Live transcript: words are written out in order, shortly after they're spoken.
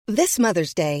This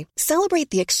Mother's Day, celebrate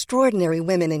the extraordinary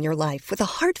women in your life with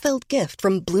a heartfelt gift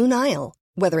from Blue Nile.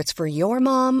 Whether it's for your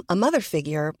mom, a mother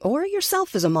figure, or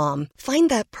yourself as a mom, find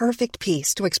that perfect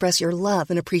piece to express your love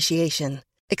and appreciation.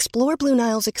 Explore Blue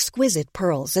Nile's exquisite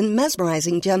pearls and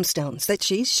mesmerizing gemstones that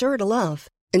she's sure to love.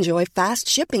 Enjoy fast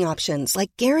shipping options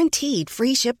like guaranteed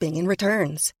free shipping and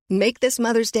returns. Make this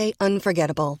Mother's Day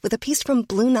unforgettable with a piece from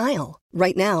Blue Nile.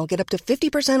 Right now, get up to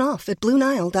 50% off at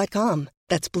BlueNile.com.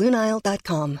 That's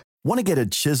BlueNile.com. Want to get a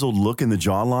chiseled look in the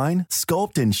jawline?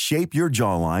 Sculpt and shape your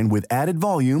jawline with added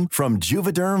volume from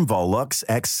Juvederm Volux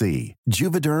XC.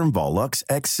 Juvederm Volux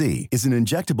XC is an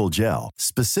injectable gel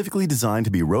specifically designed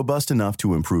to be robust enough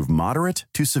to improve moderate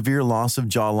to severe loss of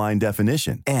jawline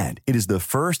definition. And it is the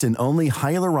first and only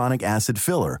hyaluronic acid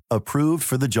filler approved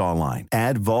for the jawline.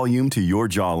 Add volume to your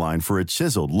jawline for a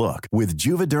chiseled look with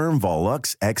Juvederm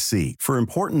Volux XC. For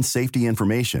important safety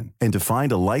information and to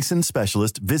find a licensed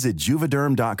specialist, visit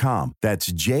Juvederm.com. That's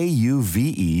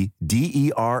JUVEDERM.com.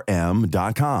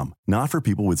 Not for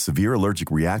people with severe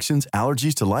allergic reactions,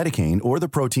 allergies to lidocaine, or the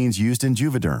proteins used in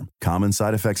Juvederm. Common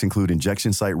side effects include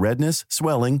injection site redness,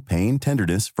 swelling, pain,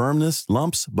 tenderness, firmness,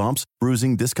 lumps, bumps,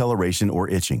 bruising, discoloration, or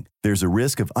itching. There's a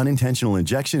risk of unintentional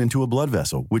injection into a blood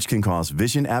vessel, which can cause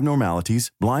vision abnormalities,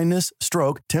 blindness,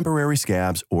 stroke, temporary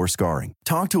scabs, or scarring.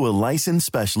 Talk to a licensed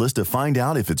specialist to find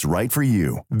out if it's right for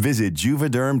you. Visit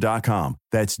Juvederm.com.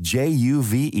 That's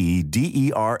JUVEDERM.com.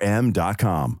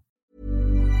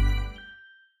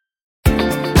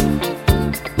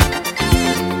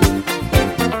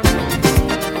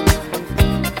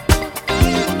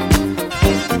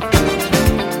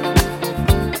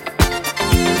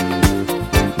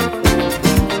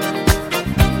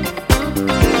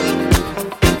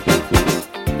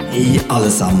 Hej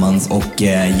allesammans och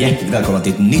hjärtligt välkomna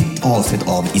till ett nytt avsnitt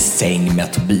av I säng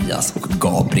med Tobias och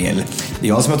Gabriel. Det är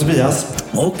jag som är Tobias.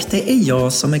 Och det är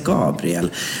jag som är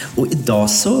Gabriel. Och idag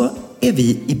så är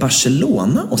vi i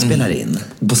Barcelona och spelar in.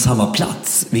 På samma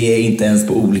plats. Vi är inte ens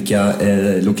på olika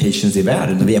locations i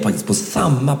världen. Vi är faktiskt på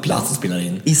samma plats och spelar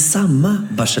in. I samma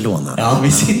Barcelona. Ja,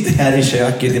 vi sitter här i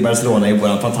köket i Barcelona i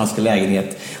vår fantastiska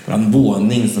lägenhet. Vår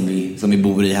våning som vi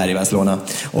bor i här i Barcelona.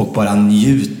 Och bara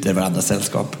njuter varandras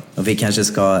sällskap. Och vi kanske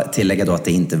ska tillägga då att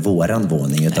det inte är våran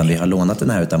våning, utan vi har lånat den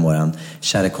här utan våran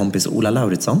kära kompis Ola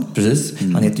Lauritsson. Precis,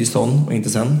 han heter ju Son och inte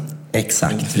Sen.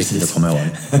 Exakt, precis att komma ihåg.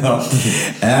 Ja.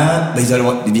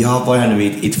 Vi har varit här nu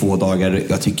i 2 dagar.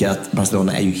 Jag tycker att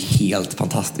Barcelona är ju helt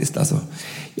fantastiskt. Alltså,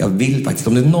 jag vill faktiskt,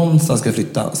 om det någonstans ska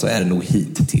flytta så är det nog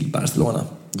hit till Barcelona.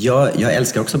 Jag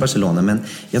älskar också Barcelona, men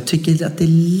jag tycker att det är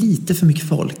lite för mycket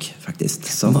folk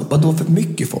faktiskt. Så... Vadå för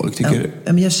mycket folk tycker du?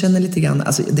 Men jag känner lite grann,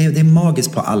 alltså, det är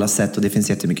magiskt på alla sätt och det finns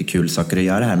jättemycket kul saker att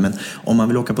göra här. Men om man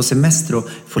vill åka på semester och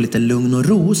få lite lugn och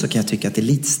ro så kan jag tycka att det är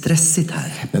lite stressigt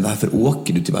här. Men varför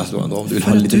åker du till Barcelona då? Om du vill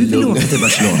ha lite lugn? Du vill åka till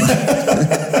Barcelona.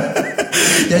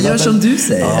 Jag gör som du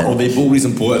säger. Ja, och vi bor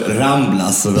liksom på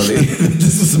Ramblas. Så det är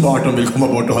så smart om vi vill komma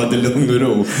bort och ha lite lugn och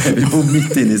ro. Vi bor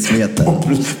mitt inne i smeten. På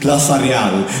Plaza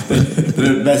Real. Det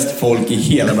är mest folk i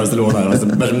hela Barcelona.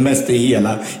 Alltså mest i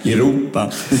hela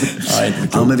Europa.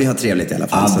 Ja, men vi har trevligt i alla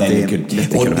fall. Ja, så det är kul.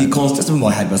 Och det konstigaste som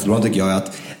var här i Barcelona tycker jag är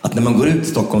att när man går ut i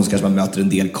Stockholm så kanske man möter en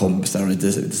del kompisar och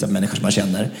lite människor som man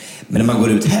känner. Men när man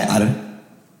går ut här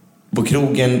på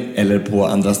krogen eller på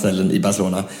andra ställen i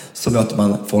Barcelona så möter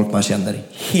man folk man känner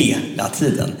hela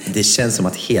tiden. Det känns som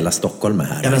att hela Stockholm är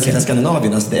här. Ja, men hela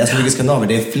Skandinavien, alltså det är så mycket skandinavier.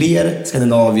 Det är fler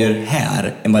skandinavier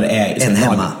här än vad det är i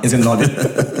Skandinavien.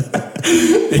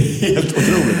 Det är helt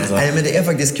otroligt alltså. Nej, men det är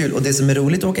faktiskt kul. Och det som är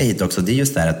roligt att åka hit också, det är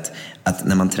just det att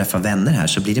när man träffar vänner här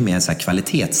så blir det mer en så här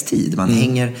kvalitetstid.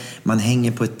 Man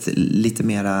hänger på ett lite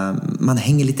mera, man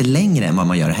hänger lite längre än vad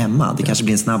man gör hemma. Det kanske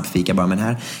blir en snabbfika bara, men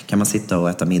här kan man sitta och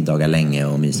äta middagar länge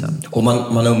och mysa. Och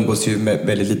man umgås ju med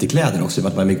väldigt lite kläder också, för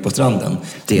att man är mycket på stranden.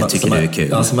 Det tycker du är kul.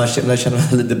 Ja, så man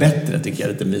känner lite bättre, tycker jag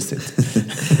är lite mysigt.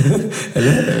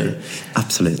 Eller?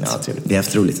 Absolut. Ja, vi har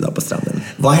haft roligt idag på stranden.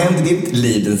 Vad hände i ditt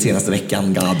liv den senaste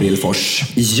veckan, Gabriel Fors?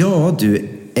 Ja,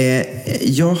 du...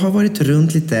 jag har varit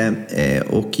runt lite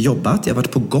och jobbat. Jag har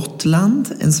varit på Gotland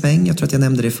en sväng. Jag tror att jag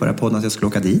nämnde det i förra podden att jag skulle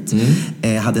åka dit.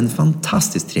 Hade en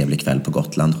fantastiskt trevlig kväll på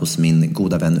Gotland hos min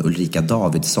goda vän Ulrika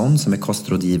Davidsson som är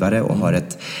kostrådgivare och har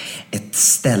ett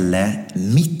ställe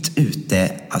mitt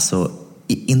ute, alltså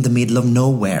in the middle of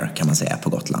nowhere kan man säga, på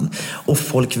Gotland. Och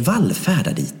folk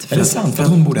vallfärdar dit. Är det sant? För att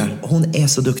hon bor där? Hon är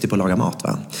så duktig på att laga mat,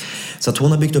 va? Så att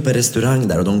hon har byggt upp en restaurang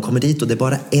där och de kommer dit och det är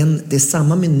bara det är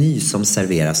samma meny som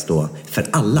serveras då för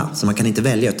alla. Så man kan inte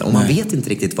välja och man vet inte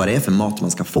riktigt vad det är för mat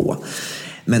man ska få.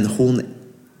 Men hon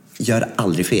gör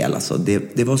aldrig fel. Alltså.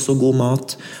 Det var så god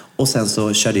mat Och sen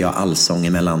så körde jag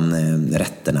allsång mellan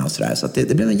rätterna och sådär. Så att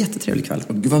det blev en jättetrevlig kväll.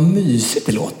 Gud vad mysigt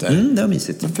det låter. Det var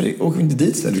mysigt. Varför åker inte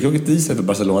dit? Du kan åka dit för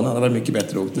Barcelona. Det var mycket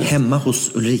bättre att åka dit. Hemma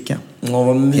hos Ulrika. Ja,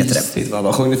 vad mysigt.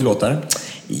 Vad sjöng ni för låtar?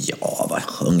 Ja, vad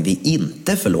sjöng vi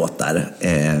inte för låtar?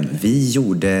 Vi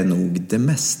gjorde nog det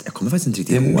mesta. Jag kommer faktiskt inte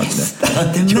riktigt ihåg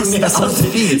det. Det mesta som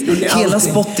finns. Hela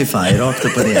Spotify, rakt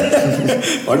upp och ner.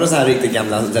 Var det någon sån här riktigt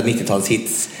gamla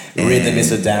 90-talshits? Rhythm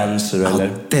is a dancer, eller?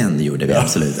 Ja, den gjorde vi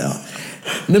absolut, ja.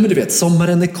 Nej, men du vet,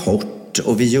 sommaren är kort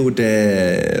och vi gjorde...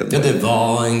 Ja, det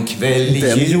var en kväll i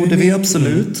Den juni. gjorde vi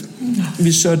absolut.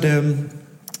 Vi körde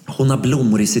Hon har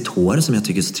blommor i sitt hår, som jag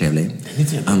tycker är så trevlig.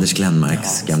 Anders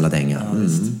Glenmarks gamla dänga.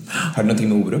 Har du någonting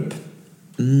med Orup?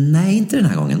 Nej, inte den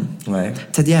här gången. Nej.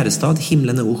 Ted Gärdestad,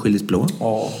 Himlen är oskyldigt blå.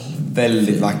 Ja,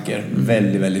 väldigt vacker.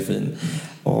 Väldigt, väldigt fin.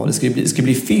 Ja, det ska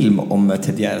bli film om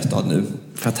Ted Gärdestad nu.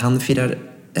 För att han firar...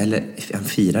 Eller, han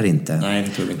firar inte. Nej, det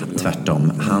tror jag inte.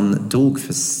 Tvärtom. Han dog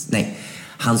för... Nej.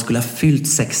 Han skulle ha fyllt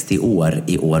 60 år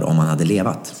i år om han hade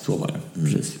levat. Så var det,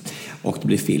 precis. Och det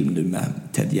blir film nu med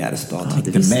Ted Gärdestad. Ja,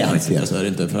 det visste jag inte. Så är det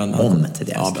inte för han... Om Ted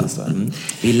Gärdestad. Ja,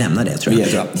 vi lämnar det, tror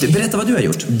jag. Berätta vad du har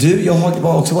gjort. Du, jag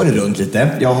har också varit runt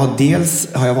lite. Dels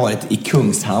har jag varit i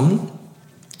Kungshamn.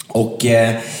 Och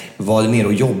var nere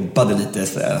och jobbade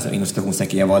lite, alltså, inom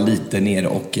citationstecken. Jag var lite nere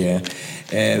och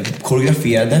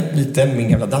koreograferade lite med min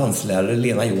gamla danslärare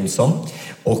Lena Jonsson.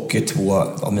 Och 2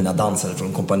 av mina dansare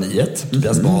från kompaniet,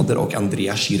 Tobias Bader och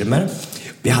Andrea Schirmer.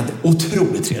 Vi hade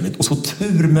otroligt trevligt och så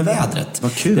tur med vädret.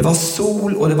 Vad kul. Det var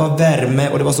sol och det var värme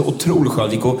och det var så otroligt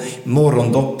skönt. Vi gick och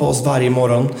morgondoppa oss varje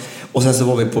morgon. Och sen så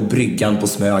var vi på bryggan på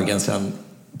Smögen sen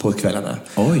på kvällarna.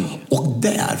 Oj. Och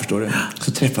där, förstår du,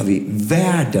 så träffade vi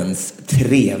världens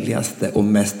trevligaste och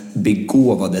mest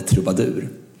begåvade trubadur.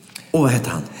 Och vad hette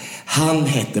han? Han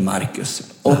hette Marcus.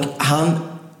 Och han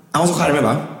var så charmig,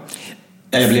 va?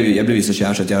 Jag blev ju så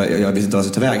kär så att jag visste inte vad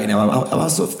jag skulle ta vägen. Han var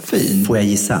så fin. Får jag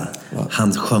gissa? Ja.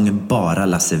 Han sjöng bara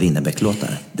Lasse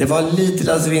Winnerbäck-låtar. Det var lite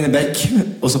Lasse Winnerbäck.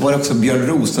 Och så var det också Björn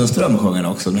Rosenström sjöng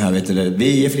också. Den här, vet du,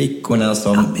 vi är flickorna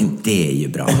som... Ja, men det är ju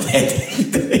bra.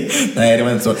 Nej, det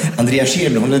var inte så. Andrea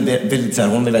Schirmer,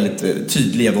 hon är väldigt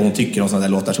tydlig vad hon tycker om sådana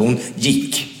där låtar. Så hon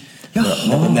gick.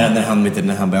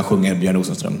 När han började sjunga Björn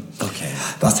Rosenström. Okay.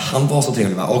 Fast han var så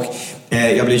trevlig, va? Och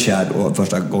jag blev kär då,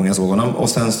 första gången jag såg honom. Och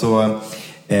sen så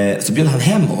bjöd han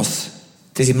hem oss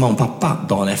till sin mamma och pappa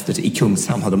dagen efter i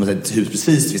Kungshamn. Hade de ett hus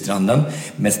precis vid stranden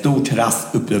med stor terrass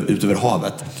ut över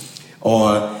havet. Och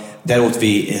där åt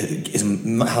vi,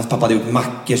 hans pappa hade gjort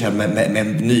mackor så här,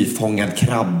 med nyfångad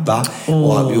krabba.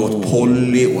 Och vi åt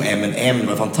Polly och M&M. Det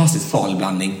var en fantastisk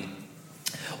salblandning.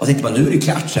 Och tänkte man, nu är det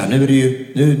klart så här, nu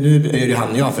är det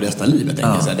han och jag för resten av livet. Så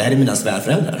här, det här är mina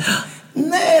svärföräldrar.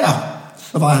 Nej då.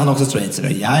 Då var han också straight. Så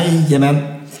jajamän.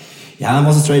 Ja, han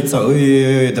var så straight så.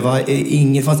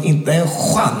 Det fanns inte en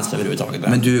chans överhuvudtaget.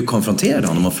 Men du konfronterade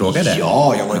honom och frågade?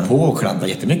 Ja, jag var på och kladdade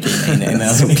jättemycket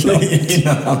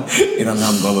innan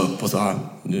han gav upp och sa,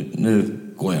 nu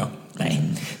går jag. Nej,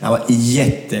 han var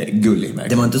jättegullig.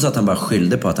 Det var inte så att han bara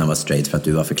skyllde på att han var straight för att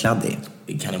du var för kladdig?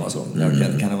 Kan det vara så?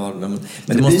 Kan det vara, men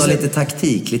du måste ha lite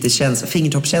taktik, lite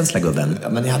fingertoppskänsla, gubben. Ja,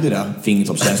 men jag hade ju det.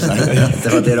 Fingertoppskänsla. Det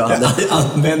var det du hade. Jag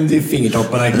använde ju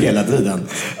fingertopparna hela tiden.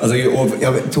 Alltså,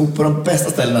 jag tog på de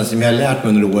bästa ställena som jag har lärt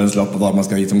mig under årens lopp var man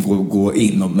ska liksom gå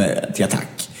in till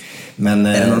attack. Men,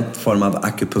 är det någon form av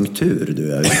akupunktur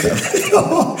du är ute?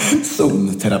 Ja,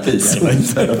 zonterapi.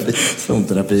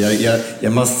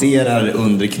 Jag masserar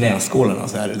under knäskålarna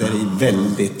så här. Det är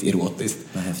väldigt erotiskt.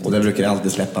 Och det brukar jag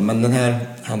alltid släppa. Men den här,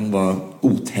 han var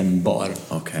otämjbar.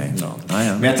 Okej. Ja.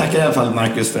 Men jag tackar i alla fall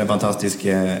Marcus för en fantastisk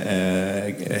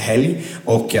helg.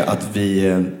 Och att vi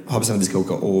har bestämt att vi ska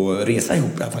åka och resa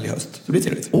ihop i alla fall i höst. Så det blir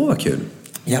trevligt. Vad kul.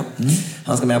 Ja,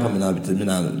 han ska med på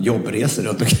mina jobbresor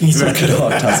runt omkring.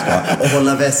 Såklart han ska. Och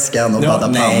hålla väskan och badda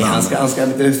pannan. Nej, han ska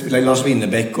spela Lars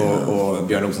Winnerbäck och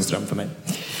Björn Rosenström för mig.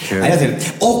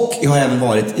 Och jag har även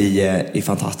varit i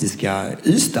fantastiska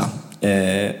Ystad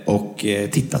och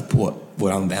tittat på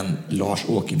våran vän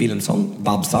Lars-Åke Wilhelmsson,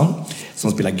 Babsan,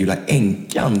 som spelar Gula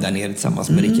Änkan där nere tillsammans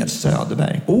med Rickard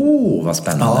Söderberg. Vad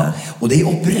spännande. Ja, och det är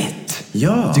operett.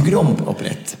 Ja. Tycker du om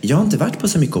operett? Jag har inte varit på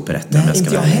så mycket operett. Nej,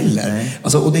 inte jag heller.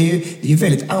 Alltså, och det är ju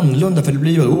väldigt annorlunda, för det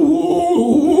blir ju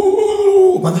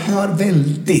man hör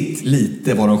väldigt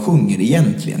lite vad de sjunger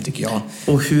egentligen, tycker jag.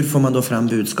 Och hur får man då fram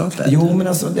budskapet? Jo, men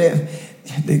alltså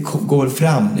det går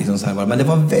fram liksom så här. Men det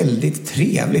var väldigt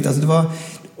trevligt. Alltså det var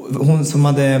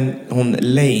hon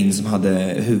Lane som hade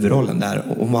huvudrollen där,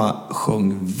 och hon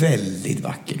sjöng väldigt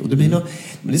vackert. Och det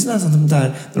blir sådär som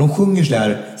där när de sjunger så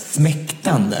där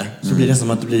smäktande, så blir det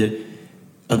som att det blir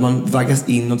att man vaggas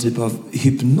in någon typ av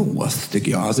hypnos,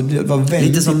 tycker jag. Alltså, det var väldigt...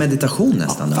 Lite som meditation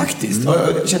nästan. Ja, faktiskt.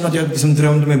 Jag kände att jag liksom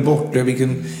drömde mig bort.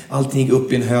 Allting gick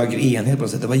upp i en högre enhet på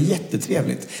något sätt. Det var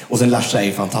jättetrevligt. Och sen Larsa är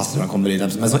ju fantastisk när han kommer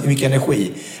dit. Men så mycket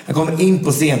energi. Han kommer in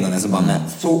på scenen och så bara med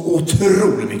så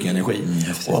otroligt mycket energi.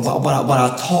 Och bara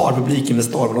tar publiken med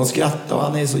storm. De skrattar och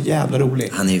han är så jävla rolig.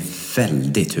 Han är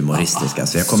väldigt humoristisk.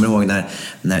 Alltså, jag kommer ihåg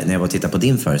när jag var och tittade på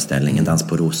din föreställning, En dans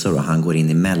på rosor, och han går in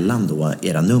emellan då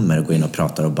era nummer och går in och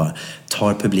pratar och bara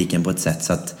tar publiken på ett sätt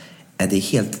så att det är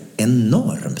helt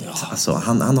enormt. Alltså,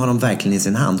 han har dem verkligen i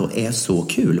sin hand och är så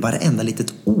kul. Varenda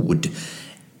litet ord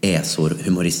är så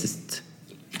humoristiskt.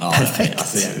 Ja, perfekt.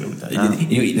 Alltså,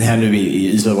 det här nu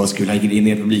i Ystad var så kul. Han gick in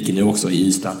i publiken nu också i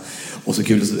Ystad. Och så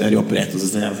kul, så är det operett och så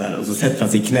säger han så här, och så sätter han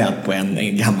sig i knät på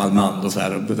en gammal man och så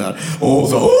här och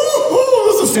så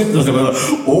så sätter han sig bara,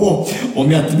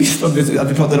 om jag inte visste att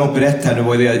vi pratade operett här nu,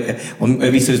 var det, om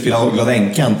jag visste att du spelade Glada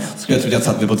änkan, så skulle jag tro att jag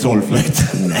satt mig på trollflöjt.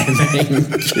 Nej, men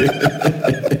gud.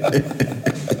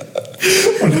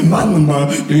 Och den mannen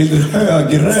bara blev lite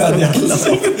högröd i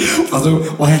ansiktet. Alltså,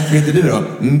 vad heter du då?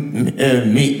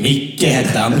 Micke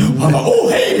hette han. Och han bara,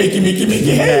 hej Micke,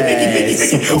 hej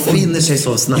Micke. Och finner sig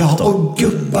så snabbt. Ja, och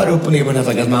gubbar upp och ner på den här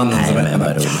stackars mannen. Nej, men vad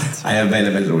roligt. Nej,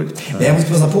 väldigt, väldigt roligt. Men jag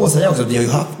måste passa på att säga också att vi har ju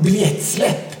haft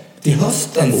biljettsläpp till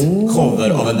höstens cover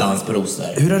av En dans på rosor.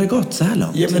 Hur har det gått så här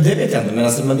långt? Ja, men det vet jag inte. Men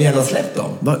alltså, vi har släppt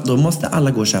dem. Då måste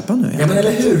alla gå och köpa nu. Ja, men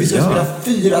eller hur? Vi ska spela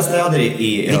 4 städer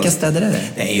i Vilka städer är det?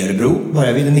 Det är i Örebro,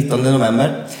 börjar vi den 19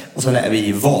 november. Och sen är vi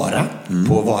i Vara,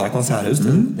 på Vara konserthus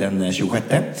den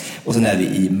 26. Och sen är vi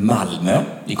i Malmö.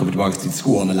 Vi kommer tillbaka till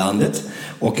Skånelandet.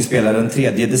 Och spelar den 3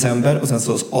 december. Och sen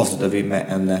så avslutar vi med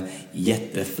en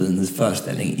jättefin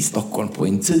föreställning i Stockholm på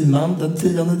Intiman den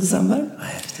 10 december.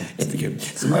 Jättekul.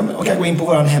 Så man kan gå in på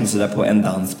vår hemsida på En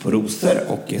dans på rosor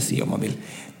och se om man vill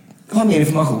ha mer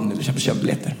information eller köpa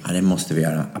biljetter. Ja, det måste vi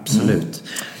göra. Absolut.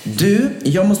 Du,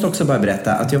 jag måste också bara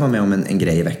berätta att jag var med om en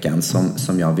grej i veckan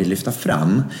som jag vill lyfta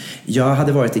fram. Jag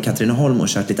hade varit i Katrineholm och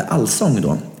kört lite allsång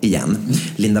då igen.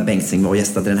 Linda Bengtzing var och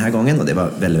gästade den här gången och det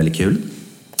var väldigt, väldigt kul.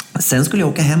 Sen skulle jag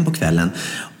åka hem på kvällen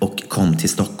och kom till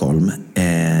Stockholm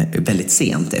väldigt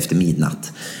sent efter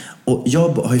midnatt. Och jag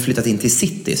har ju flyttat in till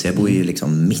city, så jag bor ju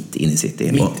liksom mitt in i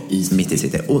city. Mitt i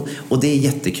city. Och det är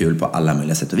jättekul på alla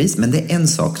möjliga sätt och vis. Men det är en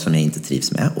sak som jag inte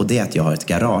trivs med. Och det är att jag har ett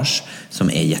garage som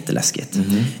är jätteläskigt.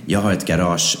 Jag har ett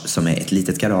garage som är ett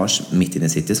litet garage mitt in i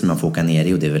city som man får åka ner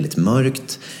i. Och det är väldigt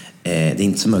mörkt. Det är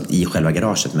inte så mörkt i själva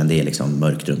garaget, men det är liksom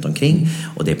mörkt runt omkring.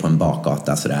 Och det är på en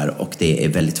bakgata sådär. Och det är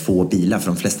väldigt få bilar. För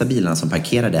de flesta bilarna som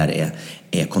parkerar där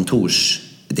är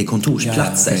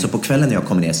kontorsplatser. Så på kvällen när jag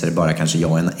kommer ner så är det bara kanske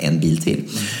jag och en bil till.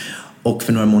 Och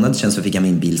för några månader sedan så fick jag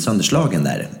min bil sönderslagen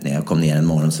där. När jag kom ner en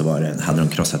morgon så hade de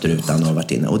krossat rutan och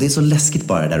varit inne. Och det är så läskigt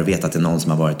bara där att veta att det är någon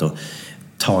som har varit och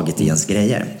tagit i ens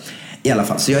grejer. I alla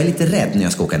fall, så jag är lite rädd när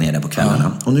jag ska åka ner där på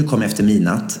kvällarna. Och nu kom jag efter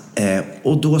midnatt.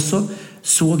 Och då så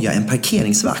såg jag en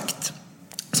parkeringsvakt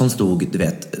som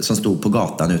stod på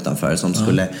gatan utanför, som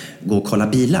skulle gå och kolla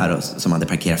bilar som hade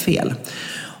parkerat fel.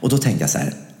 Och då tänkte jag så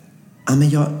här, men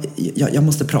jag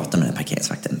måste prata med den här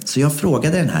parkeringsvakten. Så jag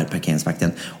frågade den här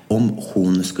parkeringsvakten om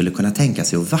hon skulle kunna tänka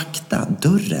sig att vakta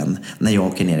dörren när jag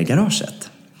åker ner i garaget.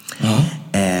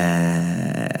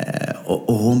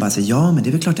 Och hon bara så, ja men det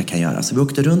är väl klart jag kan göra. Så vi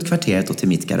åkte runt kvarteret och till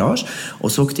mitt garage.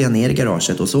 Och så åkte jag ner i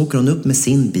garaget och så åker hon upp med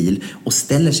sin bil och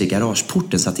ställer sig i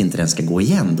garageporten så att inte den ska gå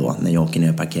igen då när jag åker ner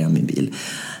och parkerar min bil.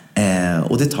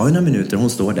 Och det tar ju några minuter, hon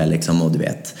står där liksom och du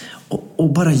vet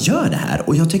och bara gör det här.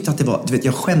 Och jag tyckte att det var, du vet,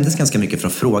 jag skämdes ganska mycket för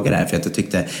att fråga det här, för att jag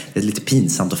tyckte det är lite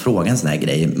pinsamt att fråga en sån här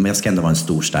grej, men jag ska ändå vara en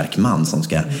stor stark man som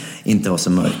ska inte vara så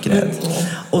mörkrädd.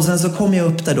 Och sen så kom jag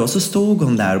upp där då, så stod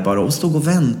hon där bara och stod och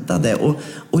väntade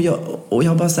och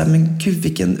jag bara så här, men gud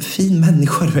vilken fin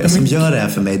människa du är som gör det här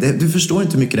för mig. Du förstår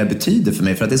inte hur mycket det här betyder för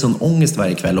mig, för att det är sån ångest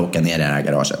varje kväll att åka ner i det här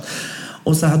garaget.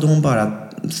 Och så hade hon bara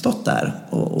stått där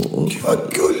och gud, vad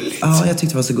gulligt. Ja, jag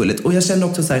tyckte det var så gulligt. Och jag kände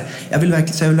också så här, jag vill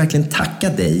verkligen tacka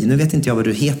dig. Nu vet inte jag vad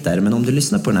du heter, men om du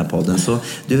lyssnar på den här podden så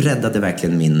du räddade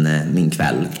verkligen min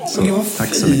kväll. Så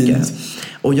tack så mycket.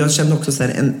 Och jag kände också så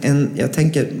här, jag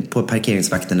tänker på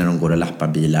parkeringsvakter när de går och lappar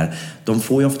bilar. De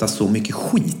får ju ofta så mycket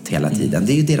skit hela tiden.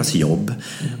 Det är ju deras jobb,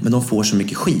 men de får så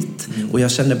mycket skit. Och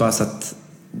jag kände bara så att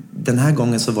den här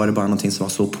gången så var det bara någonting som var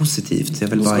så positivt. Jag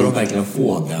vill ska de verkligen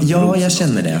få det? Ja, jag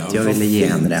känner det. Jag ville ge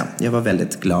henne det. Jag var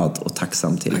väldigt glad och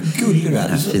tacksam till den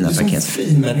här fina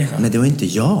parkeringen. Men det var inte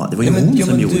jag. Det var ju hon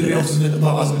som gjorde det.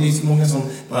 Alltså, det är så många som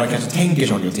bara kanske tänker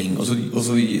saker och ting. Och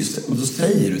då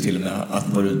säger du till och med att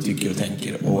vad du tycker och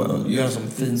tänker. Och gör en sån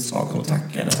fin sak och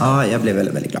tackar. Ja, jag blev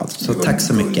väldigt, väldigt glad. Så tack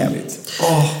så mycket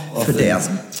för det.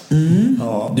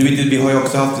 Ja. Du vet, vi har ju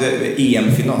också haft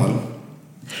EM-final.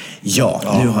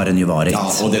 Ja, nu har den ju varit.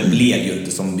 Ja, och det blev ju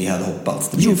inte som vi hade hoppats.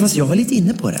 Jo, fast jag var lite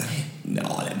inne på det.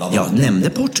 Ja, det var... Jag nämnde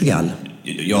Portugal.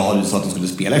 Ja, du sa att de skulle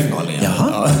spela i finalen. Jaha.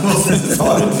 Ja, och sen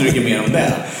sa du inte mycket mer om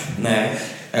det. Nej.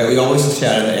 Jag var ju så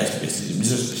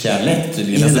kärlek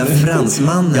tydligen. I den där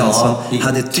fransmannen som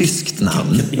hade ett tyskt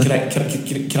namn.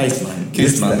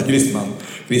 Kristman.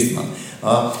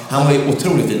 Ja, han var ju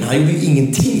otroligt fin. Han gjorde ju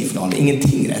ingenting i finalen.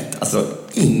 Ingenting rätt. Alltså,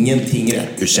 ingenting rätt.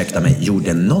 Ursäkta mig,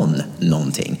 gjorde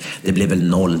någonting? Det blev väl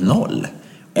 0-0?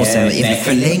 Och sen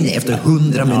efter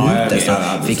 100 minuter så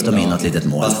fick de in något litet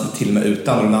mål. Fast till och med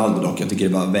utan Ronaldo dock. Jag tycker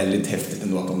det var väldigt häftigt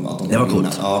ändå att de det var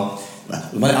coolt. Ja.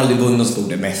 De hade aldrig vunnit något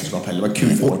stort mästerskap heller. Det var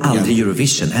kul för och aldrig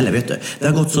Eurovision heller, vet du. Det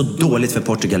har gått så dåligt för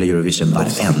Portugal i Eurovision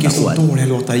varenda år. Så dåliga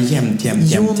låtar jämt.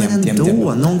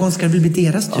 Någon gång ska det bli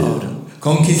deras tur.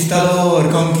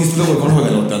 Conquistador. Kommer du ihåg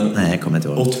den låten? Nej, jag kommer inte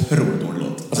ihåg. Otroligt dålig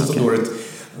låt. Alltså så dåligt.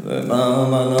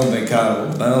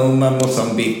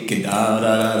 Mozambique.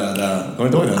 Kommer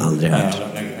du ihåg den? Aldrig hört.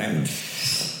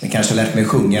 Den kanske lärt mig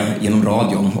sjunga genom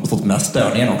radion och fått med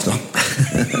störningen också.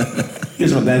 Det är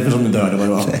som därför som du dör, det var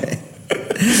bra.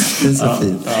 Det är så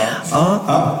fint.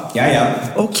 Ja.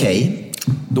 Okej.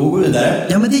 Då går vi vidare.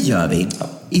 Ja, men det gör vi.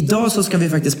 Idag så ska vi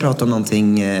faktiskt prata om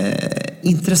någonting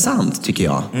intressant, tycker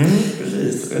jag.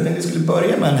 Precis. Jag tänkte vi skulle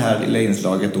börja med det här lilla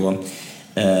inslaget då,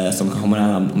 som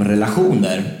kommer om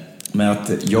relationer. Med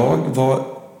att jag var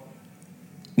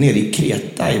nere i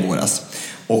Kreta i våras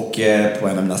och på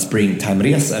en av mina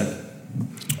springtime-resor.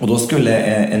 Och då skulle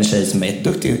en tjej som är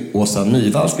jätteduktig, Åsa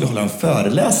Nyvall, skulle hålla en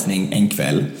föreläsning en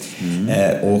kväll.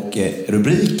 Och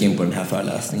rubriken på den här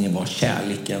föreläsningen var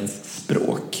Kärlekens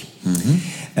språk.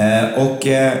 Och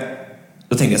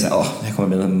då tänkte jag så här, det här kommer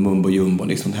bli en mumbo jumbo,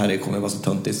 liksom. Det här kommer vara så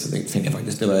töntigt, så tänkte jag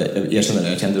faktiskt. Jag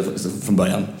kände det från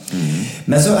början.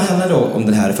 Men så handlar det då om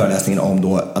den här föreläsningen om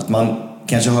då att man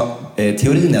kanske har,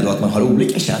 teorin är då att man har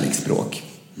olika kärleksspråk.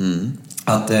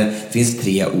 Att det finns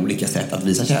 3 olika sätt att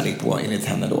visa kärlek på enligt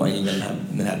henne då, i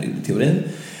den här teorin.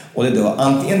 Och det är då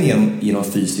antingen genom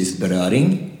fysisk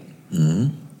beröring,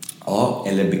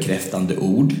 eller bekräftande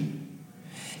ord,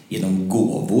 genom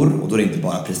gåvor, och då är det inte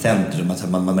bara presenter,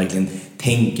 man verkligen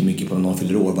tänker mycket på någon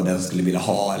fyller år, vad den skulle vilja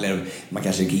ha, eller man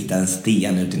kanske hittar en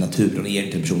sten ute i naturen och ger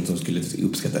till en person som skulle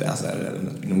uppskatta det, alltså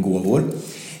genom gåvor.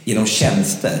 Genom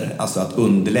tjänster, alltså att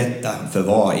underlätta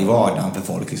i vardagen för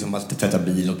folk, liksom att tvätta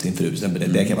bil åt sin fru,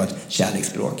 det kan vara ett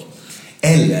kärleksspråk.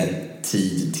 Eller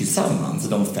tid tillsammans,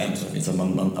 de 5 som finns, att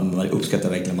man uppskattar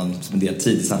verkligen, man spenderar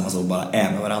tid tillsammans och bara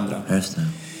är med varandra. Just det.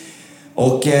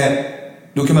 Och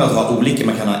då kan man alltså ha olika,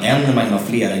 man kan ha en, man kan ha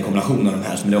flera, en kombination av de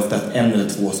här, men det är ofta 1 eller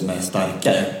 2 som är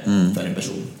starkare för en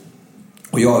person.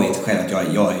 Och jag vet själv att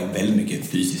jag är väldigt mycket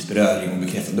fysisk beröring och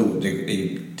bekräftande ord. Det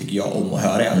tycker jag om att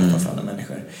höra i alla fall från andra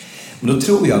människor. Men då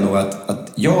tror jag nog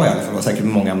att jag i alla fall, och säkert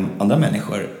många andra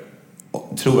människor,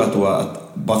 tror att då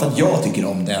att bara för att jag tycker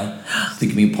om det,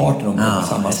 tycker min partner om det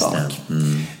samma sak.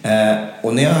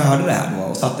 Och när jag hörde det här då,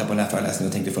 och satt där på den här föreläsningen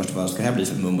och tänkte först, vad ska det här bli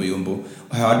för mumbo jumbo?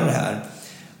 Och hörde det här.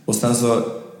 Och sen så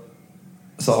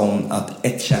sa hon att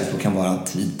ett kärleksspråk kan vara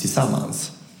tid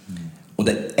tillsammans. Och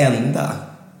det enda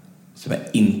som jag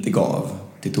inte gav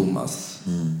till Thomas,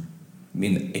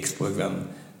 min ex-pojkvän,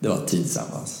 det var tid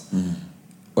tillsammans.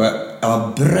 Och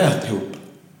jag bröt ihop.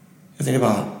 Jag tänkte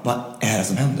bara, vad är det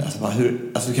som händer?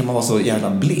 Hur kan man vara så jävla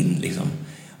blind liksom?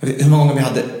 Hur många gånger vi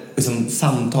hade liksom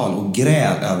samtal och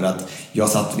gräv över att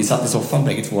vi satt i soffan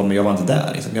bägge två, men jag var inte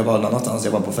där liksom. Jag var någon annanstans,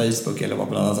 jag var på Facebook eller var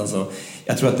på någon annanstans. Och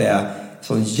jag tror att det är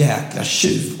sån jäkla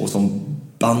tjuv och sån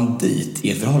bandit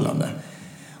i ett förhållande.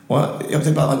 Och jag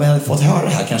tänkte bara, om jag hade fått höra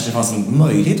det här, kanske det fanns en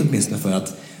möjlighet åtminstone för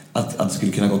att det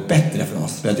skulle kunna gå bättre för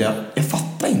oss. För att jag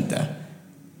fattar inte.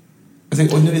 Jag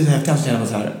tänkte, och nu är det kanske känna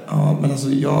så här, men alltså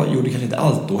jag gjorde kanske inte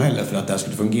allt då heller för att det här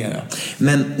skulle fungera.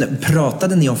 Men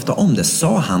pratade ni ofta om det?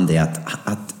 Sa han det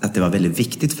att det var väldigt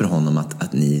viktigt för honom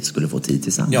att ni skulle få tid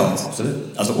tillsammans? Ja, absolut.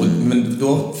 Alltså, men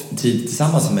då tid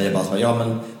tillsammans med mig är bara så,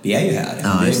 men vi är ju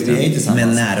här. Vi är ju tillsammans.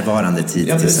 Men närvarande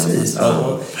tid tillsammans. Precis.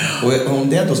 Och om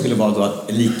det då skulle vara då att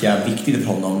lika viktigt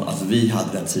för honom, alltså vi hade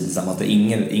den tid tillsammans, det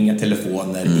inga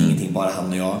telefoner, ingenting, bara han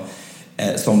och jag,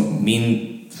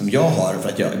 som jag har för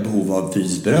att jag har behov av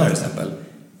fysisk beröring till exempel,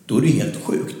 då är det helt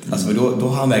sjukt. Alltså, då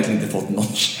har han verkligen inte fått någon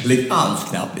kärlek alls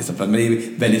knappt. Liksom. Men det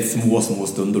är väldigt små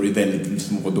stunder och det är väldigt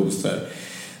små doser.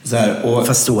 Så här,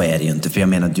 Fast så är det ju inte. För jag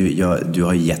menar, du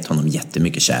har ju gett honom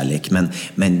jättemycket kärlek.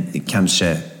 Men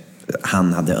kanske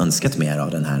han hade önskat mer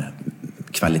av den här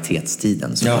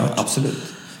kvalitetstiden. Ja, absolut.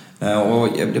 Och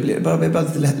jag blev bara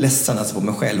lite ledsen alltså på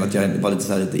mig själv. Att jag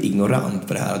var lite ignorant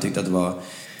på det här och tyckte att det var...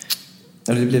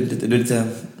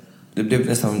 Det blev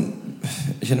nästan...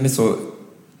 Jag kände mig så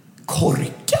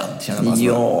korkad känner man.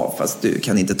 Ja, fast du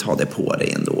kan inte ta det på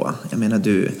dig ändå. Jag menar,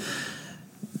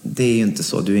 det är ju inte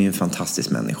så. Du är en fantastisk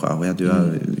människa och du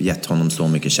har gett honom så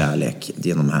mycket kärlek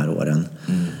genom de här åren.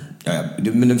 Ja,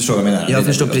 men du förstår vad jag menar. Jag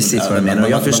förstår precis vad du menar. Och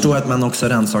jag förstår att man också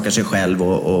rannsakar sig själv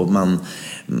och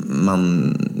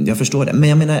jag förstår det. Men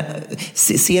jag menar,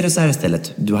 ser du så här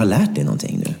istället, du har lärt dig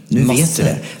någonting nu. Nu vet du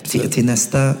det. Till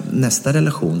nästa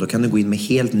relation, då kan du gå in med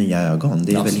helt nya ögon.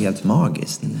 Det är väl helt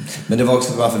magiskt. Men det var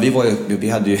också varför vi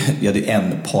hade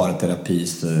en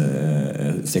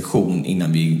parterapisektion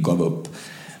innan vi gav upp.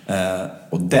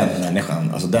 Och den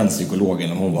människan, alltså den psykologen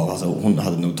hon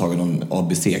hade nog tagit någon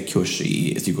ABC-kurs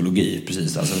i psykologi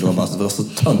precis, alltså det var så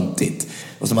töntigt.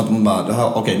 Och som att hon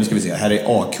bara, okej, nu ska vi se, här är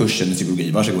A-kursen i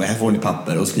psykologi, varsågod, här får ni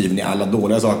papper och skriver ni alla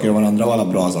dåliga saker om varandra och alla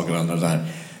bra saker om varandra så här.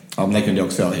 Ja, men det kunde jag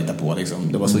också hitta på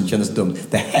liksom. Det var så kändes dumt.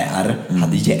 Det här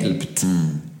hade hjälpt.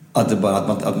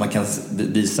 Att man kan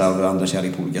visa varandra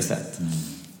kärlek på olika sätt.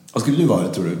 Vad skulle du vara,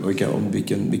 tror du?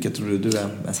 Vilka tror du är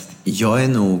mest? Jag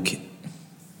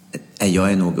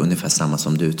är nog ungefär samma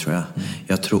som du, tror jag.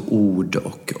 Jag tror ord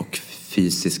och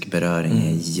fysisk beröring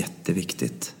är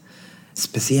jätteviktigt.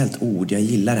 Speciellt ord. Jag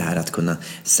gillar det här att kunna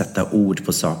sätta ord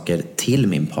på saker till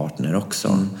min partner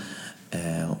också.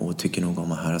 Och tycker nog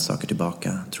om att höra saker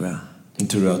tillbaka, tror jag.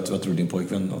 Vad tror din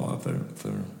pojkvän var för?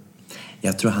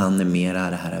 Jag tror han är mera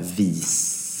det här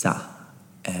visa.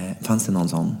 Fanns det någon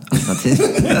sån alternativ?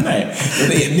 Nej,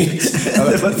 det är nytt.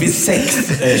 Det finns 6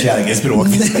 kärleksspråk.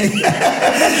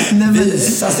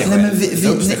 Visa sig själv. Visa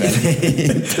upp sig själv.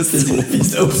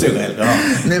 Visa upp sig själv. Ja.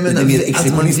 Nej, men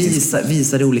att man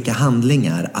visar olika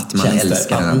handlingar. Att man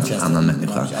älskar en annan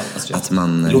människa. Att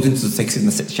man... Det låter inte så sexigt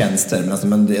med tjänster.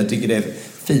 Men jag tycker det är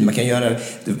fint. Man kan göra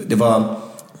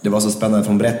det var så spännande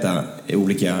för att berätta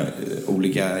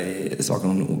olika saker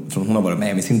hon har varit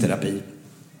med i sin terapi.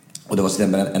 Och det var till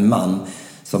exempel en man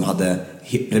som hade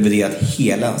reviderat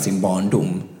hela sin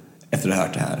barndom efter att ha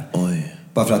hört det här. Oj.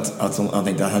 Bara för att han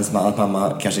tänkte att hans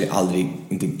mamma kanske aldrig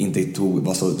inte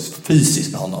var så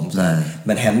fysiskt med honom. Så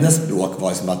men hennes språk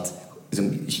var som att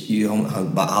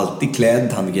han var alltid klädd,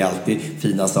 han fick alltid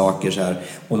fina saker så här.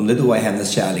 Och om det då är hennes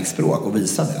kärleksspråk och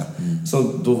visade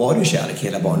så då var det ju kärlek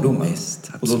hela barndomen.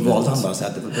 Visst, och då valde han bara att säga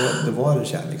att det var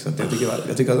kärlek. Så att jag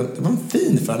tycker att det var en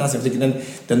fin frans. Jag tycker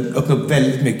den öppnar upp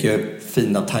väldigt mycket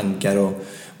fina tankar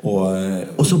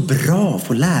och så bra att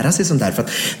få lära sig sånt där. För att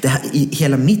det här, i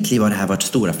hela mitt liv har det här varit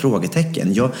stora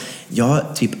frågetecken. Jag har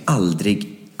typ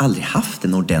aldrig haft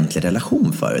en ordentlig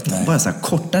relation förut. Nej. Bara så här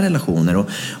korta relationer.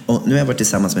 Och nu har jag varit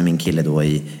tillsammans med min kille då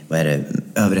i,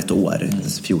 över ett år.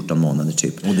 14 månader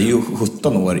typ. Och det är ju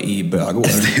 17 år i bögår.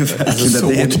 Det är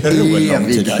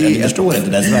jag förstår inte.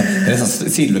 Det är nästan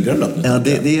silverbröllop. Ja,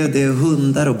 det är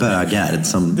hundar och bögar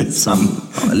som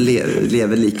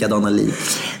lever likadana liv.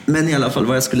 Men i alla fall,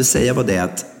 vad jag skulle säga var det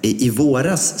att i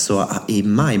våras, så i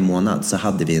maj månad, så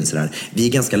hade vi en sån där... Vi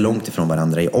är ganska långt ifrån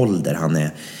varandra i ålder. Han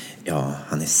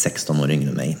är 16 år yngre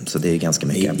än mig, så det är ganska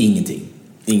mycket. Ingenting.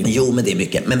 Jo, men det är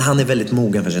mycket. Men han är väldigt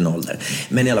mogen för sin ålder.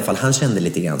 Men i alla fall, han kände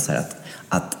lite grann så här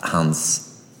att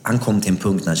han kom till en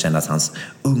punkt när han kände att hans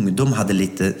ungdom hade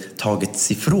lite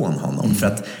tagits ifrån honom. För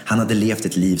att han hade levt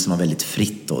ett liv som var väldigt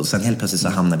fritt. Och sen helt plötsligt så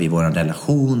hamnade vi i vår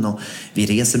relation. Och vi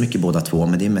reser mycket båda två,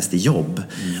 men det är mest i jobb.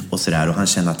 Och sådär. Och han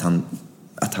kände att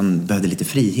han behövde lite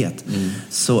frihet.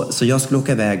 Så jag skulle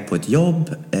åka iväg på ett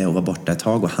jobb och vara borta ett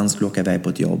tag. Och han skulle åka iväg på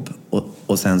ett jobb.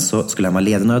 Och sen så skulle han vara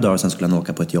ledig några dagar och sen skulle han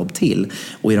åka på ett jobb till.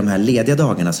 Och i de här lediga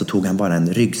dagarna så tog han bara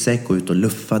en ryggsäck och ut och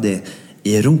luffade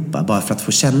i Europa. Bara för att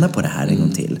få känna på det här en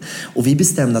gång till. Och vi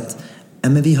bestämde att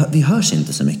men vi hörs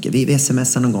inte så mycket. Vi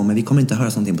smsar någon gång, men vi kommer inte höra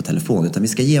någonting på telefon. Utan vi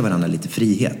ska ge varandra lite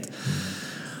frihet.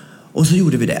 Och så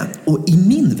gjorde vi det. Och i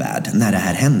min värld, när det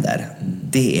här händer,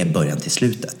 det är början till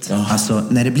slutet. Ja. Alltså,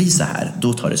 när det blir så här,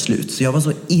 då tar det slut. Så jag var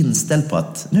så inställd på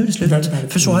att nu är det slut.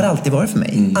 För så har det alltid varit för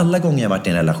mig. Alla gånger jag varit i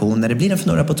en relation, när det blir en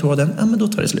fnurra på tråden, men då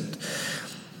tar det slut.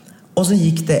 Och så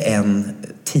gick det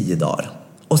 10 dagar.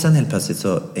 Och sen helt plötsligt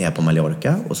så är jag på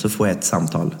Mallorca och så får jag ett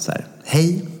samtal så här: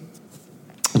 hej.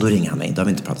 Och då ringer han mig, då har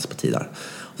vi inte pratat på 10 dagar.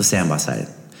 Och så säger han bara så här: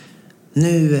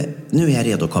 nu är jag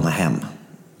redo att komma hem.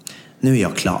 Nu är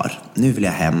jag klar. Nu vill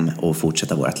jag hem och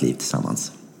fortsätta vårt liv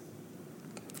tillsammans.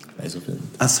 Det är så fint.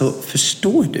 Alltså,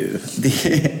 förstår du?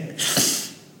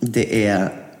 Det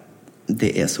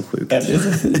är så sjukt. Det är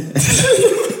så fint.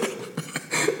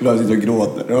 Jag sitter och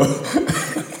gråter.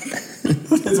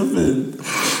 Det är så fint.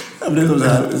 Det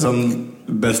blir som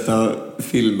bästa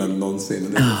filmen någonsin.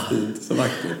 Det var fint, så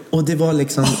vackert. Och det var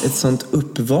liksom ett sånt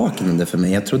uppvaknande för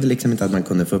mig. Jag trodde liksom inte att man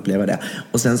kunde få uppleva det.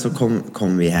 Och sen så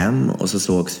kom vi hem och så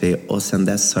sågs vi. Och sen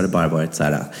dess har det bara varit så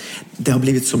här. Det har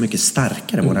blivit så mycket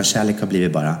starkare. Våra kärlek har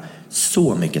blivit bara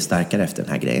så mycket starkare efter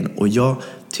den här grejen. Och jag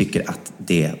tycker att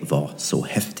det var så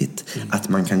häftigt. Att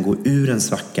man kan gå ur en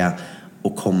svacka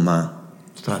och komma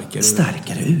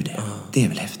starkare ur det. Det är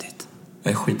väl häftigt. Det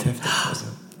är skithäftigt alltså.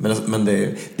 Men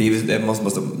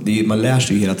man lär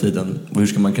sig ju hela tiden. Och hur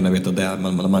ska man kunna veta det?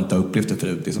 Man inte har upplevt det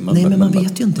förut. Liksom. Man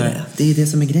vet ju inte det. Det är det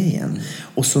som är grejen.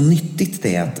 Och så nyttigt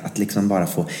det är att liksom bara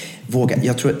få våga.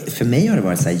 Jag tror, för mig har det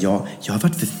varit så här, jag har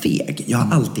varit för feg. Jag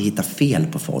har alltid hittat fel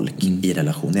på folk i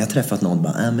relationer. Jag har träffat någon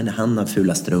bara, men han har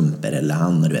fula strumpor eller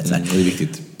han, och du vet så här. Det är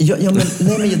viktigt.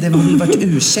 Men det har varit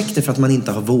ursäkter för att man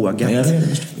inte har vågat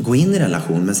gå in i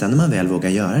relation. Men sen när man väl vågar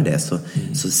göra det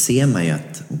så ser man ju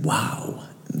att wow,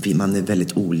 man är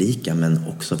väldigt olika, men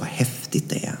också vad häftigt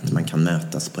det är att man kan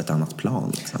mötas på ett annat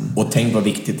plan liksom. Och tänk vad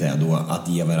viktigt det är då att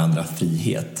ge varandra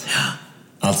frihet.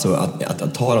 Alltså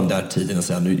att ta de där tiden och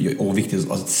säga och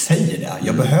viktigt att säga det.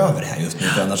 Jag behöver det här just nu,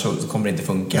 för annars så kommer det inte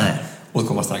funka. Och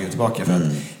komma starkare tillbaka. För att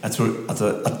jag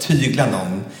tror att tygla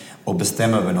någon och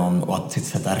bestämma över någon och att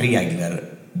sätta regler,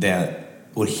 det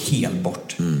går helt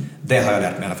bort. Det har jag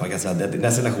lärt mig i alla fall.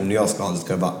 Den relationen jag ska ha, det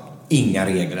ska vara inga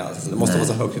regler alls. Det måste vara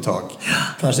så högt i tak.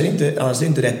 Annars är det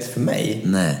inte rätt för mig.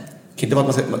 Nej. Det är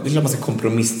klart man ska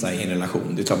kompromissa i en relation.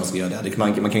 Det är klart man ska göra det.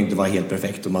 Man kan inte vara helt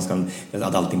perfekt och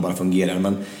att allting bara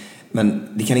fungerar. Men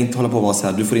det kan inte hålla på att vara så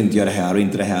här, du får inte göra det här och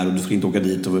inte det här, och du ska inte åka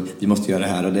dit och vi måste göra det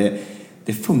här. Och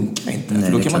det funkar inte.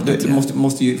 Nej, för då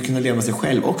måste ju kunna leva med sig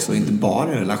själv också, inte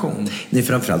bara en relation. Nej,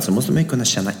 framförallt så måste man ju kunna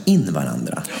känna in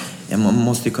varandra.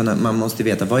 Man måste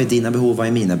veta, vad är dina behov, vad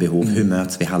är mina behov, hur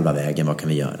möts vi halva vägen, vad kan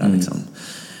vi göra liksom.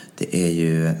 Det är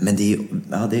ju, men det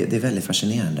är väldigt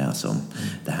fascinerande alltså,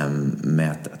 det här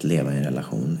med att leva i en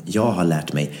relation. Jag har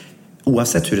lärt mig,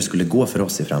 oavsett hur det skulle gå för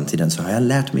oss i framtiden, så har jag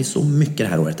lärt mig så mycket det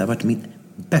här året. Det har varit min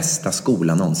bästa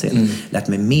skola någonsin. Lärt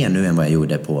mig mer nu än vad jag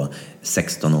gjorde på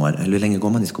 16 år. Eller hur länge går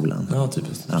man i skolan? Ja, typ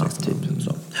 16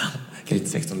 så. Kan inte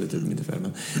 16 lite inte för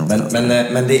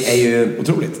men det är ju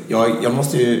otroligt. Jag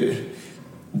måste ju,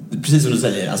 precis som du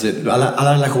säger, alltså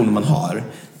alla relationer man har,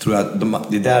 tror jag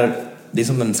det är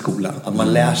som en skola, att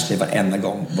man lär sig varenda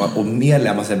gång, och mer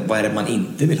lär man sig vad är det man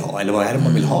inte vill ha, eller vad är det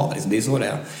man vill ha, det är så det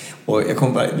är. Och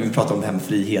vi pratade om det här med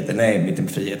frihet, inte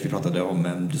med frihet, vi pratade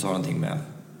om, du sa någonting med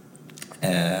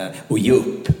och ge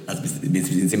upp, alltså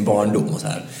sin barndom och så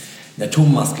här. När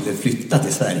Thomas skulle flytta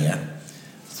till Sverige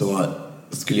så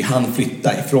skulle han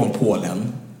flytta ifrån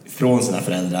Polen, från sina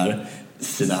föräldrar,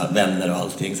 sina vänner och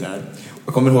allting så här.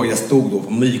 Jag kommer ihåg, jag stod då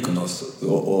på Mykonos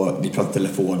och vi pratade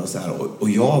telefon och så här, och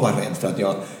jag var rädd för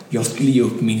att jag skulle ge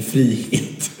upp min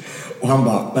frihet. Och han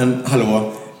bara, men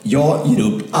hallå, jag ger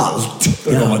upp allt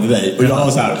för att komma till dig. Och jag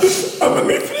var så här, men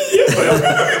min frihet,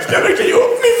 jag verkar ge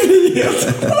upp min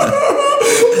frihet.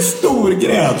 Stor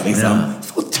grät liksom.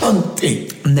 Så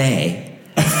töntigt. Nej,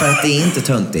 för att det är inte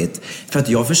töntigt. För att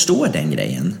jag förstår den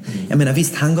grejen. Jag menar,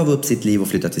 visst, han gav upp sitt liv och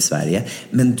flyttade till Sverige.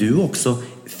 Men du också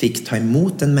fick ta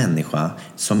emot en människa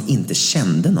som inte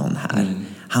kände någon här.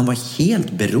 Han var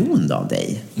helt beroende av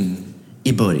dig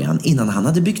i början, innan han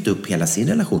hade byggt upp hela sin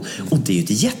relation. Och det är ju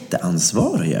ett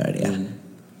jätteansvar att göra det.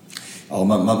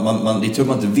 Ja, det tror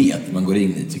man inte vet man går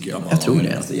in i, tycker jag. Jag tror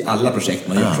det. Alltså, i alla projekt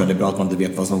man gör tror jag det är bra att man inte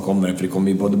vet vad som kommer. För det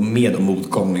kommer ju både med och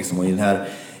motgång liksom. Och i den här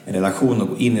relation och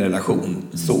gå in i en relation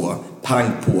så pang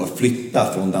på,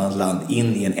 flytta från ett annat land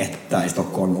in i en etta i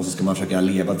Stockholm, och så ska man försöka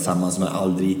leva tillsammans som man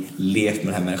aldrig levt med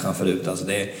den här människan förut. Alltså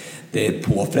det är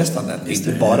påfrestande. Det är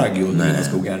inte bara guld i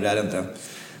skogar, det är det inte.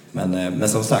 Men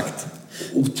som sagt,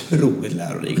 otroligt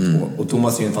lärorikt. Och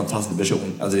Thomas är ju en fantastisk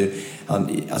person.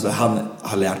 Alltså han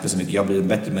har lärt mig så mycket. Jag blir en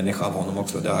bättre människa av honom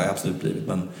också. Det har jag absolut blivit.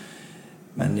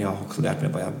 Men jag har också lärt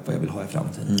mig vad jag vill ha i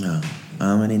framtiden.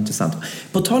 Ja, men intressant.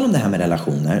 På tal om det här med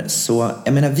relationer, så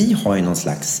jag menar, vi har ju någon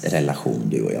slags relation,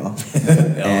 du och jag.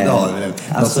 Ja, det har vi väl.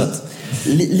 Alltså,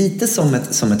 lite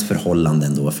som ett förhållande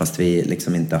ändå, fast vi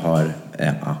liksom inte har...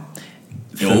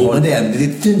 Jo, men det är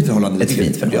ett fint förhållande. Ett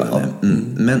fint förhållande.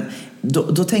 Men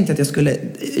då tänkte jag att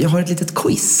jag har ett litet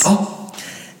quiz.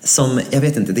 Som, jag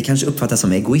vet inte, det kanske uppfattas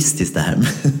som egoistiskt det här. Men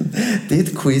det är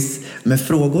ett quiz med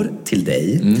frågor till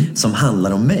dig som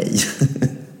handlar om mig.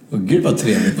 Gud vad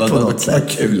trevligt, vad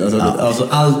kul. Alltså,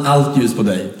 allt ljus på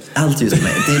dig. Allt ljus på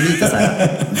mig. Det är lite så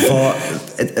här,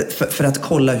 för att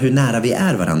kolla hur nära vi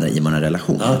är varandra i vår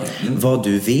relation. Vad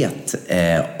du vet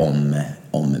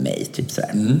om mig, typ så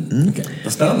här. Okej,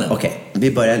 vad spännande. Okej,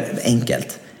 vi börjar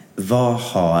enkelt. Vad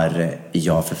har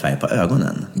jag för färg på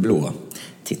ögonen? Blå.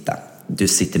 Titta. Du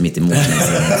sitter mitt emot mig.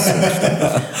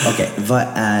 Okej, vad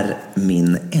är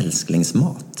min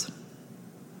älsklingsmat?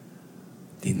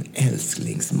 Din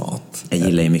älsklingsmat? Jag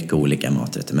gillar ju mycket olika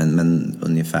maträtter, men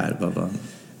ungefär vad?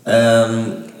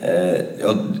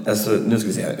 Alltså, nu ska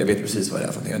vi se, jag vet precis vad det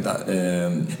är för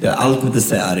någonting. Allt med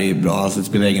dessert är ju bra, alltså, det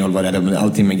spelar ingen roll vad det är, men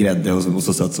allting med grädde och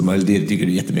så sött som möjligt, det tycker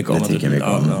du jättemycket om. Det tycker jag mycket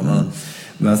om.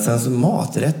 Men sen så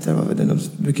maträtter, vad det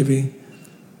brukar vi...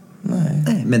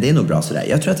 Nej, men det är nog bra sådär.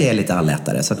 Jag tror att jag är lite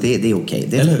allätare, så att det är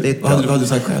okej. Vad hade du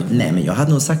sagt själv? Nej, men jag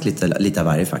hade nog sagt lite av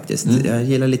varje faktiskt. Jag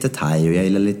gillar lite thai och jag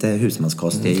gillar lite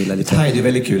husmanskost. Jag gillar lite... Thai, det är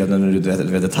väldigt kul att när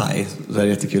du vet thai, så är det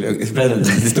jättekul. Jag berättade en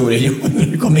liten historia när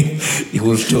vi kom in i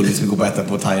Hornstull, så vi går på äta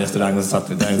på thai-restaurang och så satt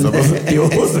vi där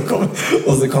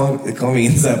och så kom vi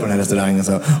in så här på den här restaurangen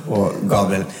så, och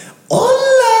Gabriel,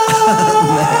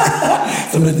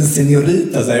 som en liten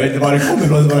seniorita, så jag vet inte var det kommer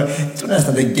ifrån. Jag tror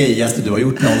nästan det gayaste du har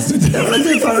gjort någonsin.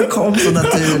 Det bara kom så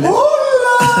naturligt.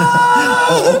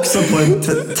 Och också på en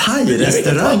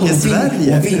thai-restaurang i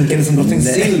Sverige. Och vinkade som drottning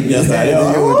Silvia.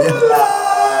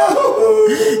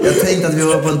 Jag tänkte att vi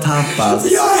var på en tapas.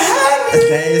 Jag är här!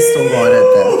 Nej, så var det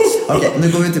inte. Okej,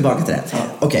 nu går vi tillbaka till det.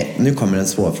 Okej, nu kommer en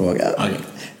svår fråga.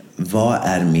 Vad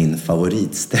är min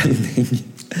favoritställning?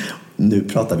 Nu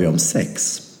pratar vi om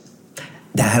sex.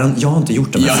 Det här, jag har inte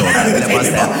gjort de här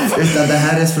frågorna, utan det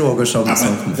här är frågor som...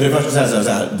 För det första så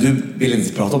här, du vill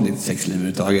inte prata om ditt sexliv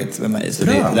överhuvudtaget med mig. Så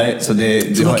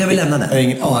då kan vi lämna det. Jag har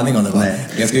ingen aning om det var.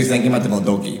 Jag skulle tänka mig att det var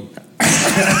Doggy.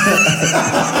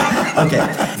 Okej,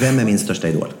 vem är min största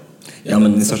idol? Ja,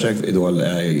 men din största idol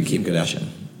är Kim Kardashian.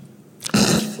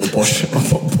 Och Porsche.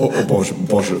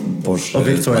 Och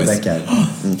Victoria Beckham.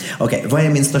 Okej, vad är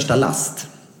min största last?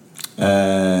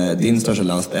 Din största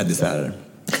last är desserter.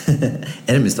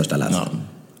 Är det min största last? Ja.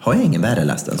 Har jag ingen värre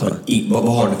last än så?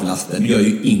 Vad har du för laster? Du gör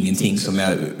ju ingenting som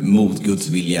är mot Guds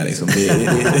vilja. Liksom. Det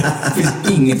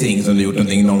finns ingenting som du gjort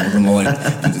någonting någon som har varit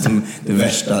liksom, det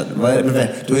värsta.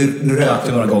 Du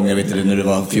rökte några gånger, vet du, när du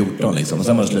var 14 liksom, och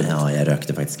sen var det slut. Ja, jag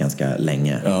rökte faktiskt ganska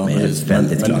länge. Ja, men jag är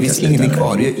väldigt glad. Men det finns ingenting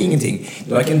kvar, det är ingenting.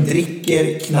 Du varken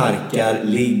dricker, knarkar,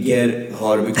 ligger,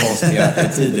 har konstiga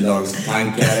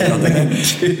tidelagstankar eller någonting.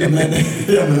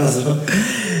 Men alltså...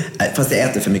 Fast jag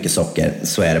äter för mycket socker,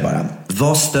 så är det bara.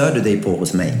 Vad stör du dig på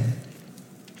hos mig?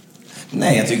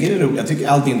 Nej, jag tycker det är roligt. Jag tycker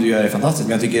allting du gör är fantastiskt.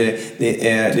 Men jag tycker det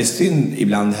är synd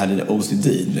ibland här det OCD.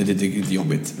 Det tycker jag är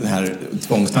jobbigt. Den här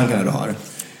tvångstankarna du har.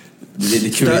 Det är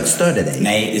kul. Stör det dig?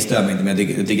 Nej, det stör mig inte. Men jag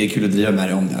tycker det är kul att driva med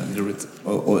dig om det här. Det är roligt.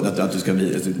 Och att du ska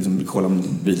liksom, kolla om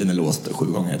bilen är låst 7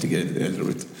 gånger. Jag tycker det är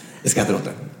roligt. Jag skrattar åt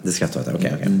det. Det skrattar åt det,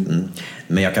 okej.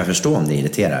 Men jag kan förstå om det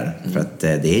irriterar. För att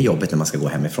det är jobbigt när man ska gå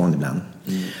hemifrån ibland.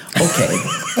 Okej.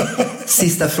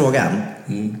 Sista frågan.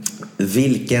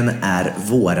 Vilken är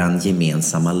våran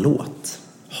gemensamma låt?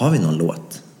 Har vi någon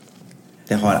låt?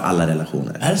 Det har alla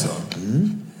relationer. Är det så?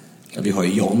 Ja, vi har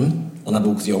ju John. Anna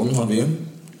Boks John har vi ju.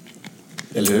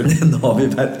 Eller hur? Den har vi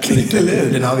verkligen. Eller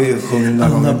hur? Den har vi ju sjungit.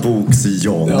 Anna Boks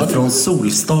John från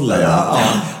Solstolla.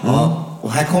 Ja.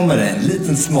 Och här kommer det en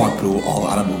liten smakprov av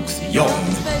Anna Boks John.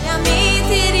 Följa med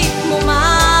till ditt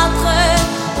Montmartre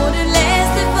och du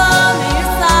läste för mig ur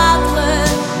Sartre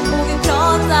och vi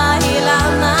pratar hela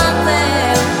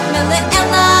natten. Men det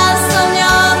enda som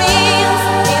jag minns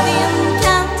är din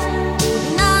katt och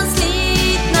dina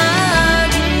slitna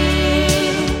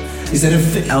jeans. Visst är det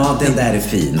fin? Ja, den där är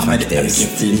fin faktiskt. Vilken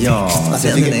fin text. Ja, Alltså,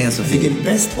 den är så fin. Jag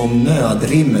tycker bäst om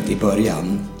nödrimmet i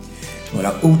början.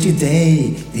 Några ord till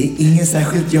dig, det är inget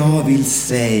särskilt jag vill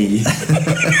säga.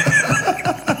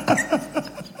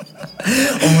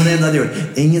 Om hon ändå hade gjort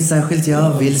inget särskilt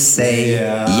jag vill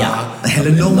säga. Ja,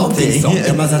 eller någonting.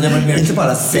 Inte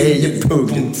bara säg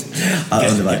punkt. Ja,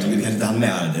 underbart. Jag kan inte ha med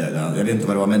det. Jag vet inte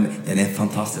vad det var, men den är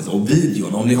fantastisk. Och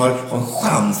videon, om ni har en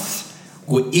chans,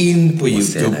 gå in på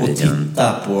YouTube och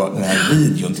titta på den här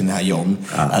videon till den här John.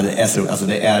 Ja.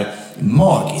 Det är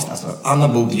magiskt. Alltså, Anna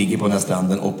Bok ligger på den här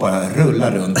stranden och bara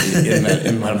rullar runt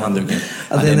i med handduken.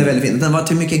 Ja, den är väldigt fin. Den var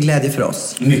till mycket glädje för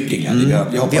oss. Mycket glädje.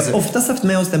 Vi har oftast haft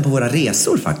med oss den på våra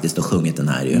resor faktiskt och sjungit den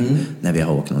här ju. När vi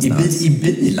har åkt någonstans. I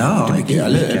bil? Ja,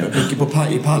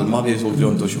 I Palma har vi åkt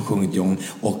runt och sjungit John.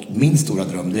 Och min stora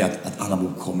dröm är att Anna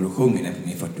Bok kommer och sjunger den på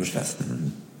min 40-årsfest.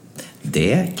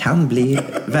 Det kan bli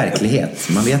verklighet.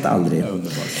 Man vet aldrig.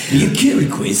 Det är en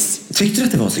kul quiz. Tyckte du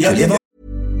att det var så kul?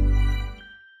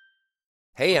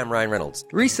 Hey, I'm Ryan Reynolds.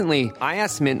 Recently, I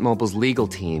asked Mint Mobile's legal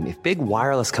team if big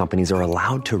wireless companies are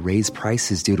allowed to raise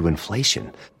prices due to inflation.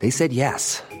 They said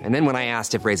yes. And then when I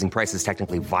asked if raising prices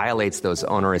technically violates those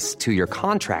onerous 2-year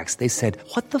contracts, they said,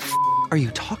 "What the f*** are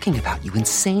you talking about, you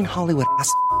insane Hollywood ass?"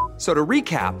 So to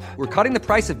recap, we're cutting the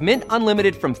price of Mint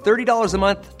Unlimited from $30 a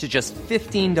month to just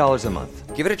 $15 a month.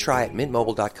 Give it a try at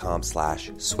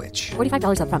mintmobile.com/switch.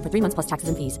 $45 up front for 3 months plus taxes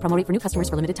and fees. Promo rate for new customers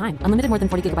for limited time. Unlimited more than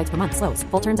 40 gigabytes per month. Slows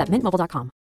full terms at mintmobile.com.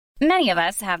 Many of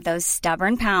us have those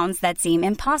stubborn pounds that seem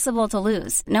impossible to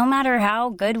lose, no matter how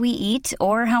good we eat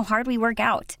or how hard we work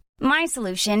out. My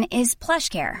solution is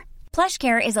PlushCare.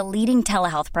 PlushCare is a leading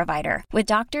telehealth provider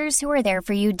with doctors who are there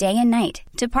for you day and night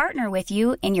to partner with you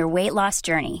in your weight loss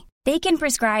journey. They can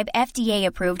prescribe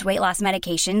FDA-approved weight loss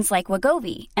medications like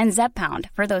Wegovy and Zepbound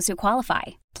for those who qualify.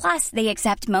 Plus, they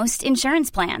accept most insurance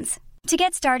plans. To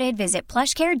get started, visit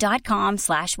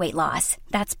plushcare.com/weightloss.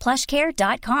 That's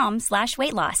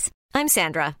plushcare.com/weightloss. I'm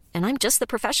Sandra, and I'm just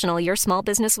the professional your small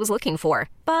business was looking for.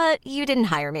 But you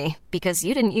didn't hire me because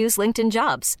you didn't use LinkedIn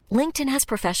Jobs. LinkedIn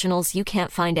has professionals you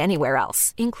can't find anywhere else,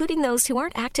 including those who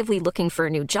aren't actively looking for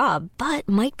a new job, but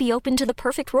might be open to the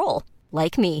perfect role,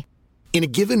 like me. In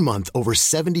a given month, over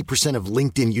 70% of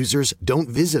LinkedIn users don't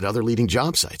visit other leading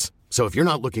job sites. So if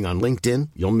you're not looking on LinkedIn,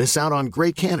 you'll miss out on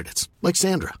great candidates, like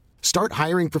Sandra. Start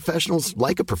hiring professionals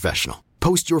like a professional.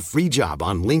 Post your free job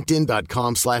on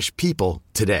linkedin.com/people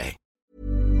today.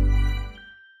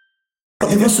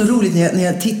 Det var så roligt när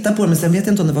jag tittade på det, men sen vet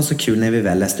jag inte om det var så kul när vi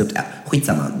väl läste upp det.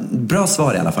 Skitsamma. Bra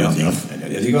svar i alla fall. Jag tycker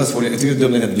det var svårt. Jag tycker det är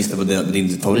dumt att jag visste vad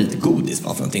din favoritgodis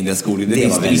var för någonting. Det var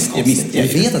väldigt konstigt. Jag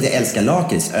vet att jag älskar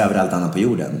lakrits överallt annat på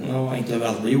jorden. Ja, inte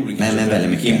överallt på jorden. Men väldigt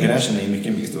mycket. Kim Kardashian är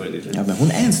mycket större. Ja, men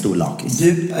hon är en stor lakrits.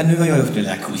 Du, nu har jag gjort det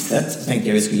där quizet. Så tänkte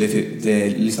jag vi skulle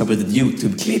lyssna på ett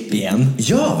YouTube-klipp igen.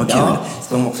 Ja, vad kul. Ja,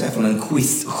 som också är från en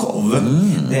quizshow.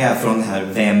 Det är från det här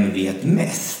Vem vet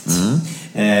mest?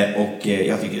 Och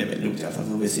jag tycker det är väldigt roligt i alla fall.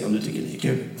 Får vi se om du tycker det är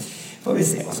kul. Får vi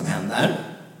se vad som händer.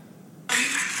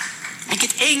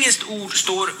 Vilket engelskt ord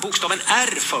står bokstaven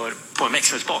R för på en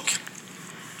växelspak?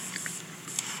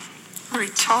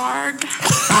 Retard.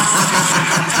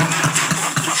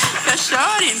 Jag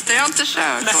kör inte, jag har inte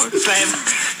kört. Nej,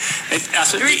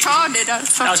 alltså, retarded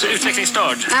alltså. Alltså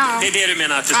utvecklingsstörd. Ja. Det är det du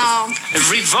menar att det står.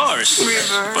 Reverse.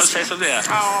 Vad sägs om det?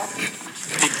 Ja.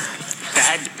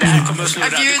 Det här kommer att snurra.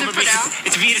 Jag bjuder på det.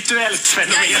 Ett virtuellt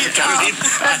fenomen, Caroline.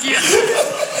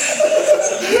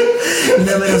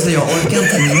 Nej, men alltså jag orkar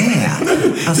inte med.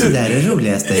 Alltså det är det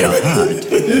roligaste jag har hört.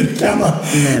 Hur kan man?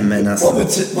 Nej, men alltså.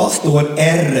 Vad står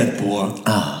R på?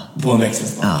 På en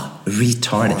växelspak?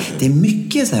 Retarded. Det är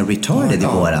mycket så här retarded i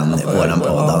våran podd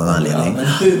av en anledning. Men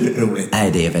hur roligt?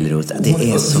 Nej, det är väldigt roligt. Det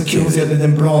är så kul. Det är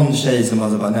en blond tjej som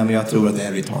alltså bara, nej men jag tror att det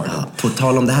är retarded. På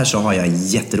tal om det här så har jag en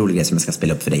jätterolig grej som jag ska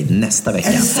spela upp för dig nästa vecka.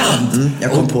 Är det sant?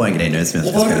 Jag kom på en grej nu som jag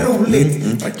ska spela upp. Roligt.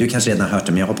 Du kanske redan har hört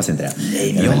det, men jag hoppas inte det.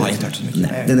 Nej, men jag har inte hört så mycket.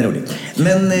 Nej, den är rolig.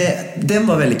 Men den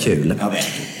var väldigt kul. Ja,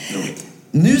 väldigt roligt.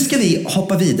 Nu ska vi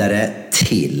hoppa vidare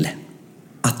till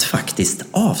att faktiskt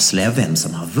avslöja vem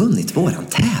som har vunnit våran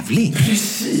tävling.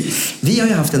 Precis. Vi har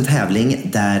ju haft en tävling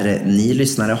där ni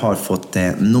lyssnare har fått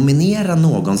nominera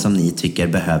någon som ni tycker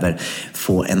behöver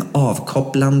få en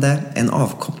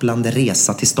avkopplande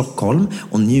resa till Stockholm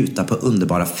och njuta på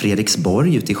underbara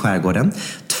Fredriksborg ute i skärgården.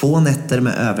 2 nätter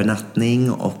med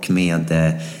övernattning och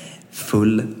med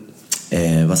full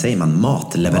vad säger man?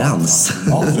 Matleverans.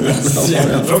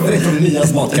 Från nya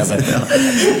matkassar.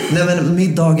 Nej, men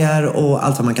middagar och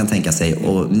allt vad man kan tänka sig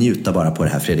och njuta bara på det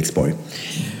här Fredriksborg.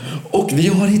 Och vi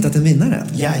har hittat en vinnare.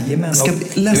 Jajamän. Ska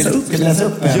vi läsa upp?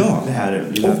 Ja. Det här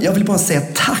och jag vill bara säga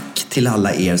tack till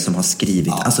alla er som har skrivit.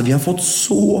 Ja. Alltså vi har fått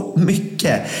så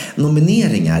mycket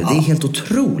nomineringar. Ja. Det är helt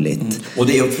otroligt. Och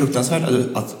det är fruktansvärt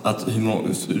att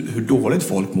hur dåligt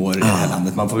folk mår i det här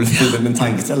landet. Man får väl få en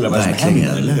tankeställare vad som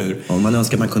händer, eller hur? Och man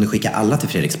önskar man kunde skicka alla till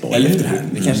Fredriksborg. Eller hur?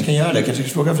 Vi kanske kan göra det. Kanske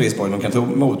fråga Fredriksborg. De kan ta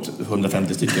emot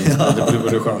 150 stycken. Ja. Det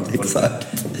vore skönt. Exakt.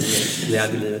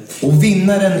 Och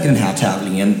vinnaren i den här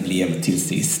tävlingen blev till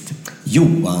sist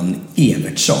Johan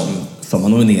Evertsson, som har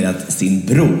nominerat sin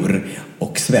bror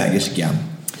och svägerska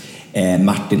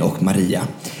Martin och Maria.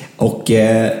 Och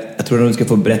jag tror att de ska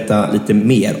få berätta lite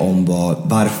mer om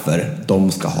varför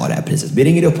de ska ha det här priset. Vi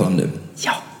ringer upp honom nu.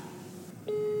 Ja.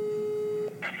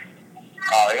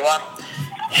 Ja, Johan.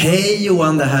 Hej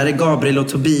Johan, det här är Gabriel och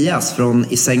Tobias från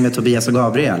I säng med Tobias och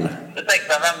Gabriel. Vem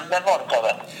var det,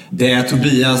 Tobbe? Det är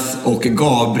Tobias och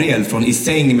Gabriel från I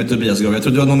säng med Tobias och Gabriel. Jag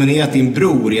tror du har nominerat din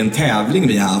bror i en tävling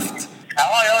vi har haft. Ja,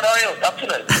 det har jag gjort.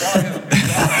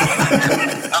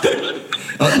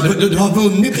 Absolut. Du har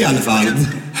vunnit i alla fall. Ja,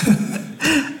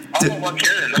 vad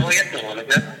kul. Det var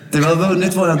jätteroligt. Du har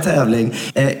vunnit våran tävling.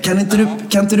 Kan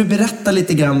inte du berätta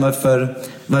lite grann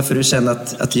varför du kände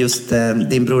att just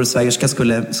din bror och svägerska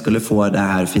skulle få det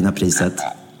här fina priset?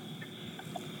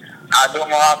 Ja, de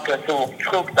har haft det så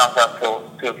fruktansvärt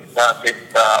tufft det här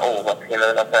sista året, skulle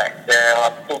jag vilja säga. Det har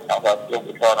varit fruktansvärt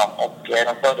jobbigt för dem. Och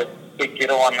de fick ju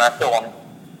då en son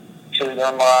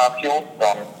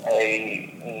 2014 i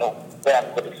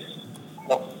november,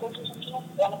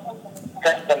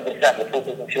 15 december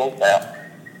 2014, ja.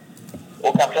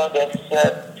 Och han föddes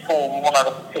 2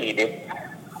 månader för tidigt.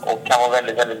 Och han var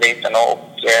väldigt, väldigt liten.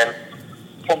 Och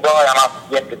från början var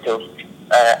det jättetufft.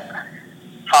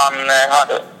 Han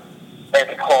hade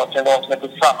ett syndrom som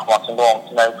heter Sachman syndrom,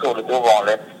 som är otroligt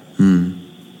ovanligt.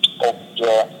 Och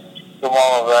de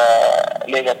har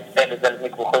legat väldigt, väldigt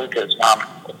mycket på sjukhus med han.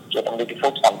 Och de ligger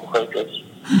fortfarande på sjukhus.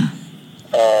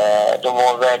 De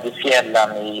var väg i fjällen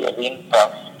i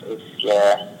vintras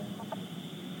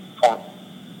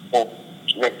och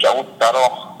vecka 8 då.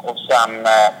 Och sen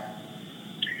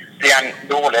blev han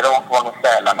dålig då från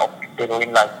Sälen, och det var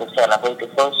inlagt på Sälen sjukhus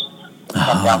först.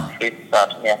 Sen blev han flyttad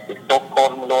ner till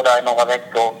Stockholm och låg där i några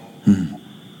veckor.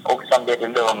 Och sen blev det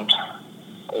Lund.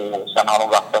 Och sen har de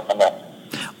varit där sen dess.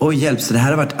 Oj, hjälp, så det här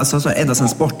har varit alltså, ända sedan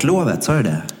sportlovet, sa du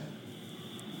det?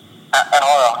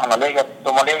 Ja,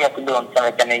 de har legat i Lund sedan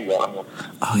vecka 9.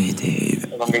 Oj, det är ju...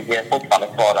 De ligger fortfarande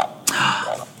kvar där.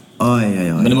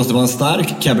 Oj. Men det måste vara en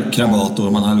stark krabat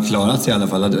om man har klarat sig i alla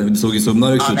fall. Det såg ju så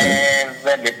mörkt ut. Han är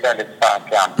väldigt, väldigt stark.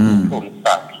 Otroligt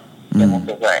stark. Det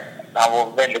måste jag säga. Han var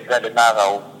väldigt, väldigt nära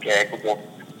och gå bort.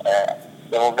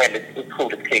 Det var väldigt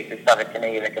otroligt kritiskt där vecka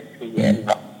 9, vecka 10,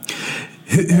 11.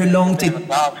 Hur lång tid...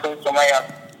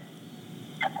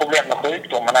 Problemet med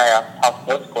sjukdomen är att hans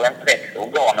bröstkorgen inte växer.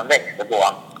 Organen växer på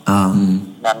honom.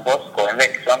 Men bröstkorgen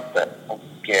växer inte. Och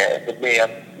det blir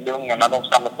att lungorna, de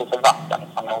samlar på sig vatten.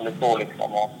 Han håller på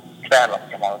liksom och kvävas,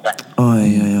 kan man säga.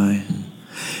 Oj.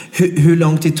 Hur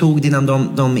lång tid tog det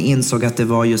innan de insåg att det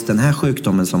var just den här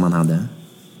sjukdomen som han hade?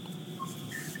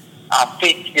 Han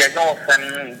fick diagnosen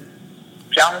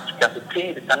ganska så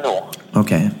tidigt ändå.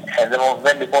 Okej. Det var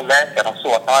väldigt bra läkare. De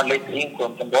såg att han hade lite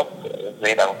insjunken bröstkorg och så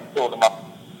vidare. Och så såg de att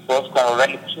bröstkorgen var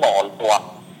väldigt smal på honom.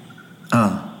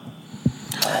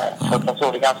 Så de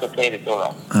såg det ganska tidigt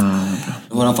då.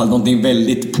 Det var i alla fall någonting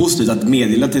väldigt positivt att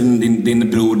meddela till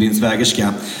din bror, din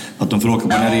svägerska, att de får åka på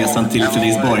den här resan till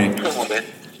Fredriksborg. Otroligt.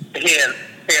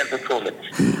 Helt otroligt.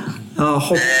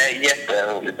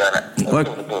 Jätteroligt är det.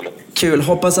 Kul.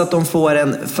 Hoppas att de får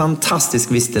en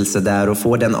fantastisk vistelse där och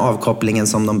får den avkopplingen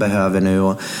som de behöver nu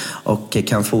och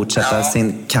kan fortsätta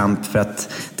sin kamp för att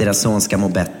deras son ska må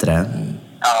bättre.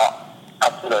 Ja,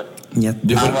 absolut.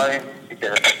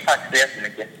 Tack så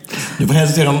jättemycket. Du får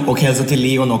hälsa till dem och hälsa till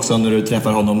Leon också när du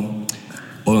träffar honom.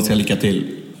 Och de ska lycka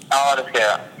till. Ja, det ska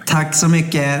jag. Tack så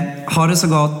mycket. Ha det så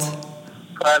gott.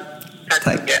 Själv. Tack så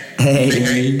mycket.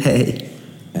 Hej.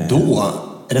 Då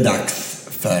är det dags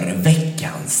för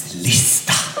veckans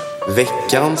lista.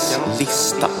 Veckans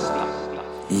lista.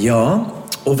 Ja,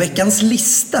 och veckans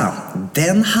lista,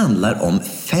 den handlar om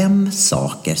 5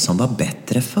 saker som var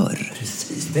bättre förr.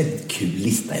 Precis, väldigt kul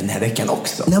lista den här veckan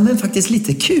också. Ja, men faktiskt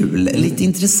lite kul, lite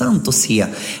intressant att se.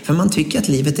 För man tycker att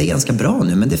livet är ganska bra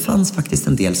nu, men det fanns faktiskt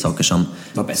en del saker som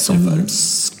var bättre förr.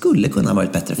 Skulle kunna ha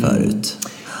varit bättre förut.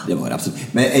 Det var det absolut.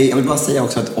 Men jag vill bara säga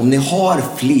också att om ni har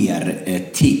fler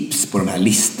tips på de här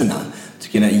listorna, så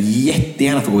kan ni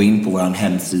jättegärna få gå in på vår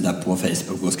hemsida på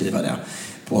Facebook och skriva det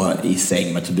i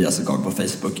säng med Tobias och Gard på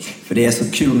Facebook. För det är så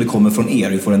kul om det kommer från er.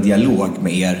 Vi får en dialog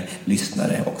med er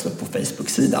lyssnare också på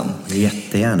Facebook-sidan.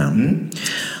 Jättegärna.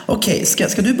 Okej,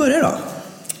 ska du börja då?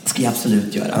 Ska jag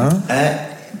absolut göra.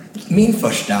 Min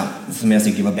första, som jag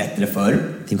tycker var bättre förr.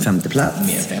 Din 5:e plats.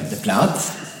 Min 5:e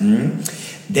plats.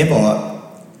 Det var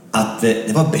att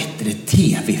det var bättre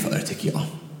tv förr, tycker jag.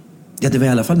 Ja, det var i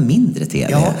alla fall mindre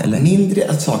tv. Ja, eller?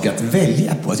 mindre saker att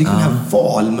välja på. Jag tycker den här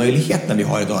valmöjligheten vi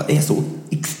har idag är så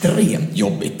extremt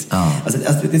jobbigt. Alltså,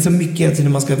 det är så mycket när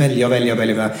man ska välja. När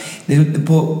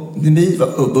vi var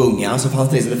unga så fanns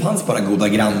det fanns bara Goda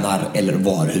grannar eller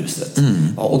Varuhuset.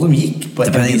 Ja, och de gick på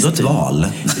det var ändå ett val.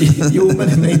 Jo, men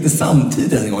det var inte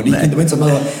samtidigt en gång. Det var inte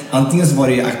som antingen så var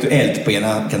det Aktuellt på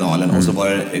ena kanalen och så var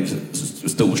det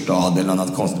Storstad eller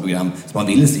annat konstigt program som man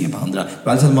ville se på andra. Det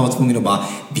var alltså att man var tvungen att bara,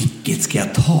 vilket ska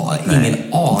jag ta? Ingen aning.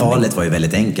 Valet var ju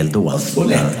väldigt enkelt då. Så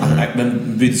lätt.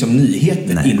 Men brydde sig om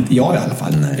nyheter. Inte jag i alla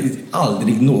fall.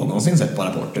 Aldrig någonsin sett på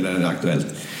Rapport eller Aktuellt.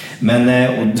 Men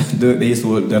och det är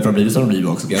så, därför har blivit som det blivit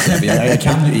också, ska jag säga. Jag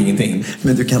kan ju ingenting.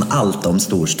 Men du kan allt om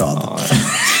storstad.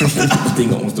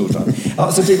 Allting om storstad.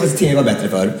 Ja, så tycker jag att TV var bättre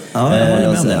för. Ja, jag håller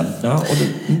med om det. Ja,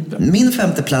 Min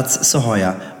 5:e plats så har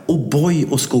jag O'boy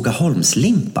och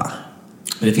Skogaholmslimpa.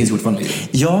 Men det finns fortfarande.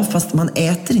 Ja, fast man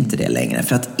äter inte det längre.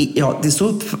 För att, ja, det är så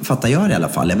uppfattar jag det i alla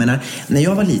fall. Jag menar, när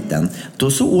jag var liten,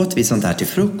 då så åt vi sånt här till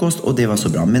frukost och det var så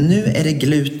bra. Men nu är det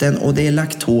gluten och det är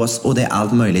laktos och det är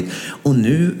allt möjligt. Och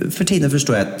nu för tiden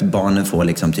förstår jag att barnen får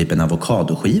liksom typ en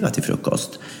avokadoskiva till frukost.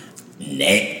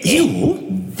 Nej. Jo.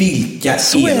 Vilka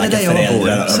så är det där jag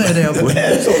bor. Så är det där jag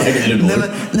bor.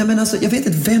 Nej, men alltså, jag vet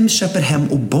inte, vem köper hem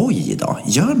O'boy idag?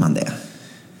 Gör man det?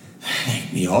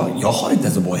 Jag har inte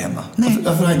ens O'boy hemma.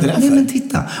 Varför har jag inte det? Nej, men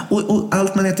titta. Och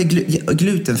allt man äter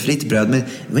glutenfritt bröd. Men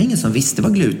det var ingen som visste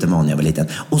vad gluten var när jag var liten.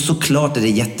 Och såklart är det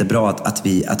jättebra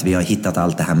att vi har hittat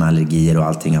allt det här med allergier och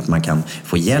allting. Att man kan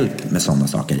få hjälp med sådana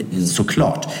saker.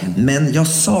 Såklart. Men jag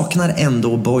saknar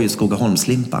ändå O'boy och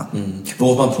Skogaholmslimpa. Vad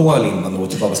åt man på limpan?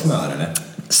 Åt du bara smör eller?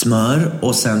 Smör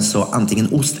och sen så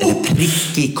antingen ost eller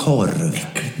prickig korv.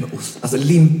 Äckligt med ost. Alltså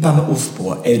limpa med ost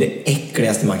på är det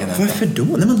äckligaste man kan äta. Varför då?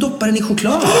 När man doppar den i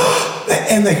choklad.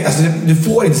 Alltså, du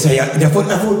får inte säga... Jag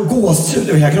får gåshud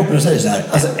över hela kroppen och säger så här.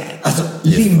 Alltså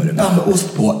limpa med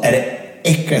ost på är det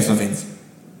äckligaste som finns.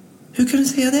 Hur kan du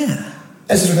säga det?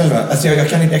 Alltså, jag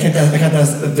kan inte ens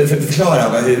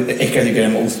förklara hur äckligt jag tycker det är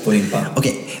med ost på limpa.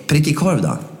 Okej, prickig korv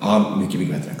då? Ja, mycket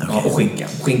bättre. Okay. Ja, och skinka.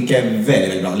 Skinka är väldigt,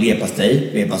 väldigt bra.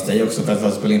 Leverpastej också för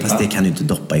att på limpa. Fast det kan du inte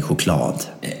doppa i choklad.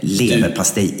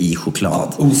 Leverpastej i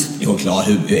choklad. Ja, ost i choklad,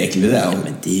 hur äckligt det är. Ja,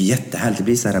 men det är ju jättehärligt. Det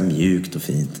blir så här mjukt och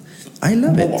fint. I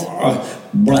love it.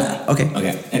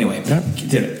 Okej. Anyway.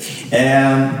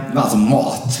 Alltså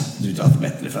mat. Du tar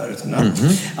bättre förut.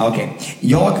 Okej.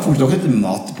 Jag fortsätter också lite med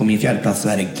mat. På min fjärde plats så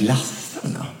är det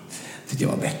glassarna. Tyckte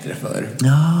jag var bättre för.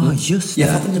 Ja, just det. Jag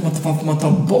fattar inte varför man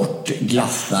tar bort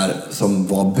glassar som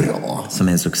var bra. Som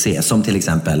en succé. Som till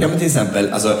exempel. Ja, men till exempel.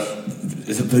 Alltså,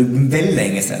 för väldigt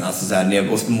länge sedan. Alltså så här, när jag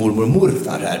var mormor och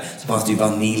morfar här. Så fanns det ju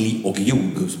vanilj och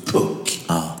jordgubbspuck.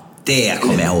 Ja. Det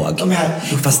kommer jag ihåg.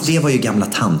 Fast det var ju gamla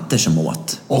tanter som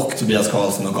åt. Och Tobias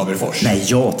Karlsson och Gabriel Fors. Nej,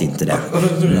 jag åt inte det.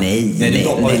 Nej.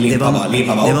 Det var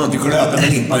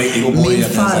min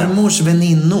farmors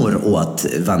väninnor åt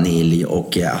vanilj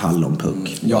och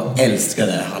hallonpuck. Jag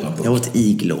älskade hallonpuck. Jag åt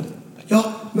iglo.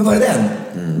 Ja, men vad är den?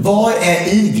 Vad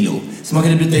är iglo? Så man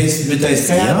kunde byta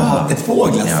isär och ha ett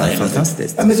fåglas. Ja, det är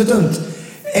fantastiskt. Ja, men så dumt.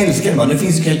 Älskar det. Nu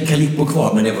finns ju Calippo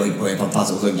kvar, men det var ju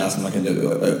fantastiskt. Och glass som man kunde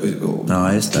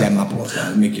klämma på.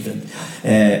 Så mycket fint.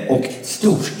 Och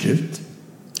storstrut.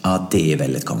 Ja, det är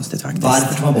väldigt konstigt faktiskt.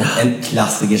 Varför tar man bort en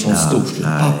klassiker som storstrut?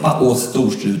 Pappa åt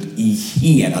storstrut i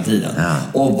hela tiden. Ja.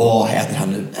 Och vad heter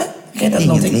han nu?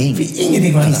 Ingenting.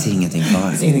 Ingenting kvar. Finns ingenting kvar.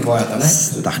 Finns ingenting kvar att äta.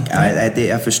 Stack. Det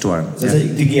jag förstår. Så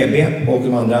till GB och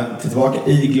de andra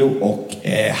tillbaka iglo och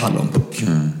hallonpuck.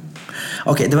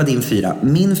 Okej, det var din 4.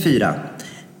 Min 4.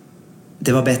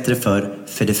 Det var bättre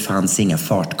för det fanns inga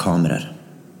fartkameror.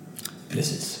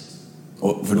 Precis.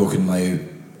 Och för då kunde man ju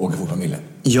åka fort familjen.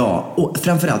 Ja, och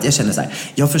framförallt, jag känner så här.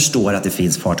 Jag förstår att det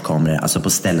finns fartkameror alltså på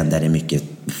ställen där det är mycket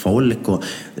folk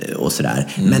och sådär.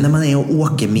 Men när man är och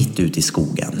åker mitt ut i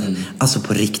skogen, alltså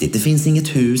på riktigt, det finns inget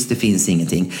hus, det finns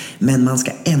ingenting. Men man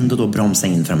ska ändå då bromsa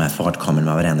in för de här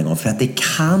fartkamerorna varenda gång. För att det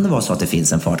kan vara så att det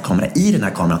finns en fartkamera i den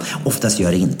här kameran. Oftast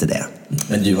gör det inte det.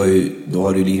 Men då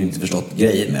har du ju inte förstått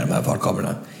grejen med de här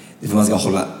fartkamerorna. Det får man ska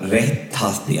hålla rätt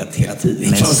hastighet hela tiden.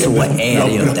 Men så är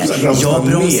det ju inte. Jag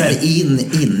bromsar in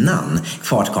innan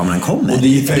fartkameran kommer. Och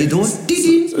det är då...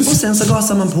 Och sen så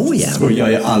gasar man på igen. Så gör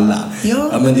ju alla.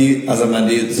 Ja. Men det är ju... Alltså, men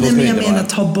det är ju så. Men jag menar,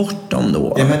 ta bort dem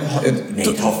då. Ja, men nej,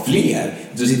 ta fler.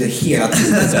 Du sitter hela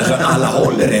tiden så alla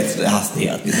håller rätt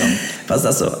hastighet. Liksom. Fast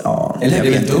alltså, ja. Eller det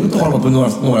är väl dumt att hålla på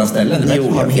några ställen.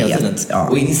 Jo, jag vet. Ja.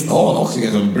 Och in i stan också.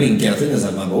 Så blinkar hela tiden så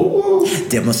att man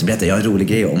Det måste berätta, jag har en rolig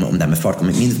grej om det här med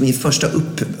fartkameror. Min första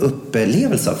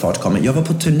upplevelse av fartkameror. Jag var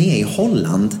på turné i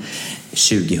Holland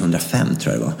 2005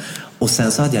 tror jag det var. Och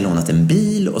sen så hade jag lånat en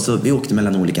bil och så vi åkte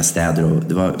mellan olika städer och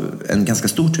det var en ganska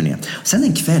stor turné. Och sen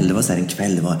en kväll, det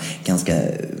var ganska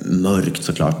mörkt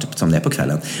såklart som det är på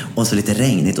kvällen. Och så lite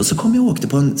regnigt och så kom jag och åkte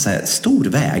på en så här stor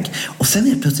väg. Och sen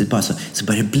helt plötsligt bara så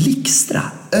började det blixtra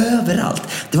överallt.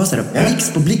 Det var så här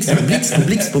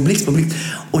blixt på blixt.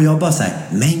 Och jag bara så här,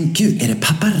 men gud, är det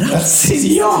paparazzis?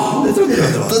 Ja, det trodde jag.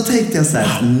 Då tänkte jag så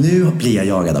här, nu blir jag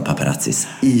jagad av paparazzis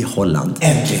i Holland.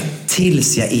 Äntligen.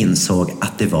 Tills jag insåg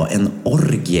att det var en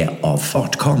orgie av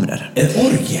fartkameror. En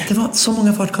orgie? Det var så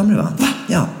många fartkameror, va? Va?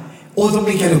 Ja. Och de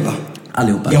blinkar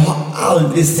allihopa. Jag har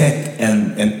aldrig sett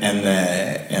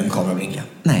en kamera blinka.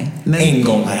 Nej, men en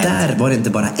gång där var det inte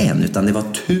bara en, utan det var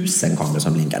 1000 kameror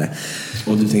som blinkade.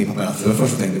 Och du tänkte på paparazzi? Det var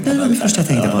första jag tänkte på. Det var det första jag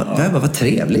tänkte på. Det var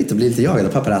trevligt att bli lite jagad av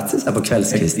paparazzi så här på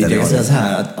kvällskvisten. Jag kan säga så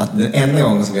här, att den enda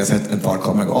gången som jag har sett en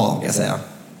fartkamera gå av, kan jag säga,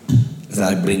 så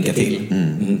här blinka till,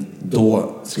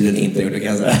 då skulle den inte gjort det, kan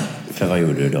jag säga. För vad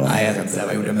gjorde du då? Nej, jag ska inte säga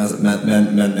vad jag gjorde,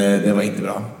 men det var inte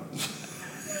bra.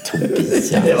 Tobias.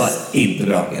 Det var inte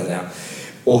bra, kan jag säga.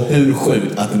 Och hur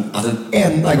sjukt att den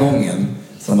enda gången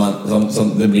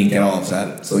som det blinkar av så här,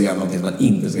 så gör man någonting som man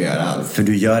inte ska göra alls. För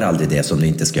du gör aldrig det som du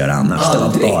inte ska göra annars.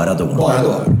 Aldrig. Det var bara då. Bara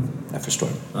då. Jag förstår.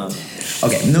 Ja.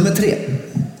 Okej, nummer 3.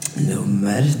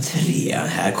 Nummer 3.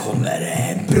 Här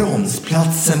kommer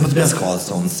bronsplatsen på Tobias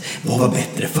Karlssons Vad var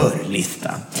bättre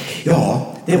förr-lista.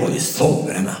 Ja, det var ju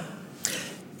somrarna.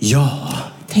 Ja.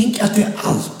 Tänk att det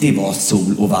alltid var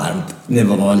sol och varmt när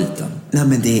man var liten. Nej,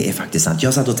 men det är faktiskt sant.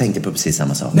 Jag satt och tänkte på precis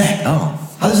samma sak. Nej. Ja.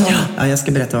 Ja, jag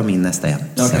ska berätta vad min nästa är.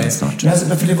 Okay. Sen snart.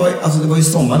 Men för det var ju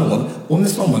sommarlov. Och när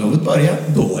sommarlovet började,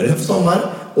 då var det sommar.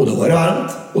 Och då var det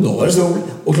varmt. Och då var det sol.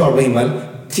 Och klar på himmel.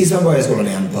 Tills man började skolan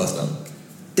igen på hösten.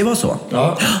 Det var så?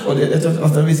 Ja. Och jag tror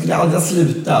att vi skulle aldrig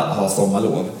sluta ha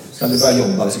sommarlov. Så vi började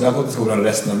jobba. Vi skulle ha gått till skolan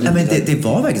resten av livet. Ja, men det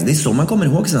var verkligen, det är så man kommer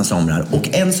ihåg sina somrar. Och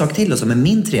en sak till då, som är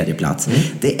min 3:e plats.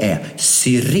 Det är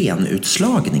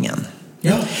syrenutslagningen.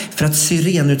 Ja. För att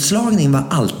syrenutslagning var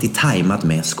alltid tajmat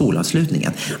med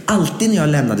skolavslutningen. Alltid när jag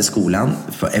lämnade skolan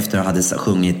efter att jag hade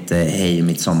sjungit Hej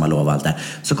mitt sommarlov och allt det,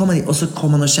 så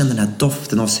kom man och kände den här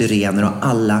doften av syrener och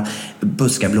alla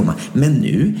buskar blommar. Men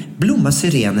nu blommar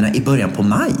syrenerna i början på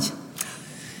maj.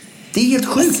 Det är helt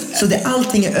sjukt. Så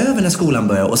allting är över när skolan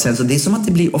börjar. Och sen så det är som att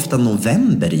det blir ofta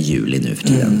november i juli nu för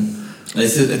tiden. Det är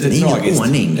tragiskt.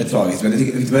 Det är tragiskt.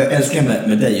 Men jag älskar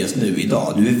med dig just nu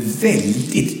idag. Du är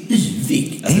väldigt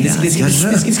yvig.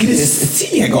 Vi skulle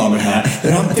se Gabriel här.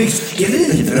 Hur han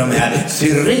beskriver de här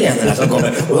syrenerna som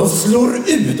kommer. Och de slår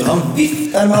ut och han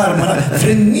viftar med armarna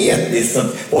frenetiskt.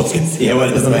 Och ska se vad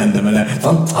det är som händer med den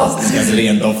fantastiska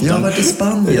syrendoften. Jag har varit i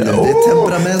Spanien nu. Det är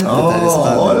temperamentet där i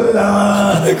Spanien.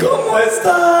 Hola, ¿cómo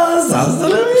estás? Hasta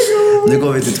luego. Nu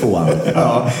går vi till 2:an.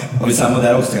 Ja, och vi samma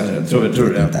där också kanske. Tror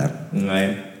du det?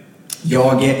 Nej.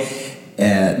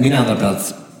 Min andra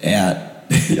plats är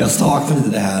jag saknar lite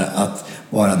det här att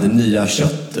vara det nya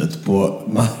köttet på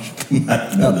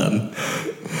marknaden.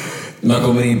 Man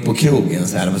kommer in på krogen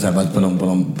så här,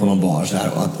 på någon bar så här,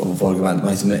 och folk man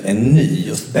liksom är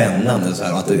ny och spännande så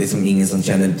här, och att det är liksom ingen som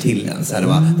känner till en så här,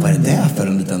 vad är det där för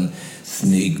en liten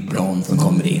snygg blond som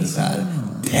kommer in så här.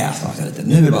 Det saknar lite.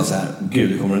 Nu är det bara så här,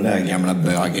 gud, kommer den där gamla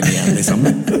bögen igen liksom.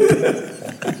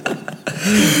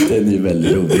 Det är ju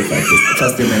väldigt roligt faktiskt.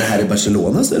 Fast jag menar, här i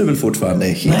Barcelona så är det väl fortfarande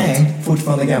helt... Nej,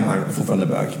 fortfarande gammal, fortfarande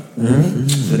bög.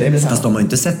 Så det blir sant. Fast de har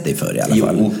inte sett dig förr i alla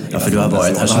fall. Jo, ja, för du har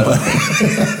varit här som...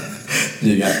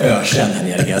 Du, jag är ökänd här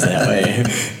nere kan jag säga.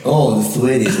 Oh, the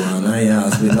Swedish one.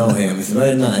 Yes, we know him. It's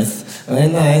very nice. Very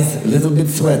nice. A little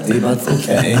bit sweaty, but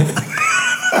okay.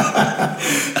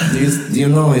 Do you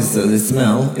know the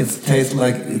smell? It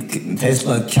tastes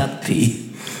like cat pee.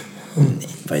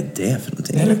 Vad är det för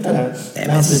någonting? Det luktar där. Det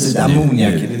är lite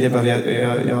ammoniak.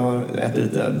 Jag har ätit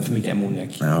lite för mycket ammoniak.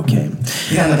 Ja, okej.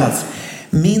 Min andra plats.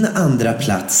 Min andra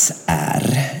plats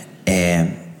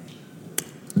är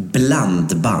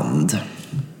blandband.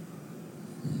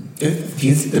 Det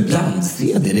finns inte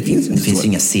bland-CD. Det finns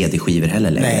inga CD-skivor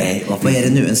heller längre. Nej, vad är det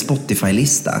nu? En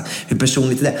Spotify-lista. Hur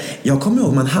personligt är det? Jag kommer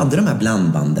ihåg man hade de här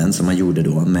blandbanden som man gjorde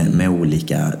då med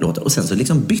olika låtar. Och sen så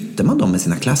liksom bytte man dem med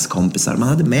sina klasskompisar. Man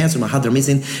hade med, så man hade dem i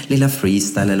sin lilla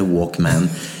freestyle eller Walkman.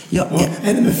 Vad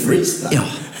hände med freestyle? Ja,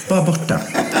 bara borta.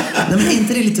 Nej, men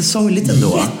inte det lite sorgligt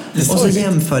ändå? Och så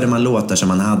jämförde man låtar som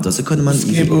man hade och så kunde man...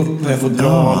 Skrev upp vad jag får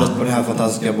dra på det här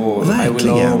fantastiska på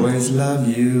verkligen. I will always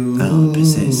love you. Ja,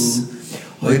 precis.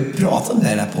 Har ju pratat om det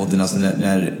här i den här podden, alltså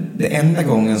när det enda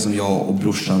gången som jag och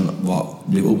brorsan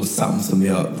blev osams, som vi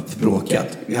har bråkat.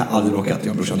 Vi har aldrig bråkat,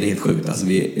 jag och brorsan, det är helt sjukt. Alltså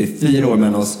vi är 4 år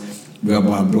mellan oss. Vi har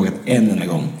bara bråkat en enda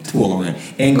gång, 2 gånger.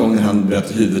 En gång när han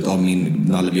bröt huvudet av min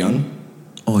nallebjörn.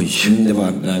 Oj. Det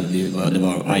var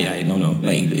aj, no.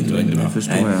 Nej, inte bra.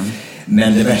 Förstår jag.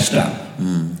 Men det värsta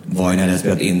var ju när jag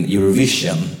spelade in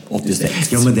Eurovision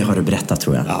 86. Ja, men det har du berättat,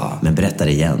 tror jag. Ja. Men berätta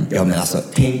det igen. Ja, men alltså,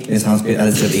 tänk när han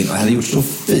spelade in och hade gjort så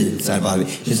fint så här, bara,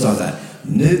 så sa så här,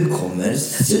 nu kommer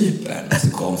Cypern. Och så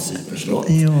kom Cyperns låt.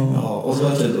 Ja. Och så var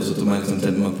det slut, och så tog man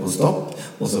liksom på stopp.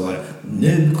 Och så var det,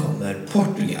 nu kommer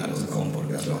Portugal. Och så kom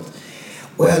Portugals låt.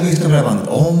 Och jag lyssnade på det här bandet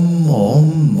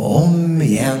om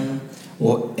igen.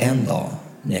 Och en dag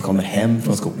när jag kommer hem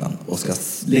från skolan och ska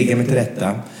lägga mig till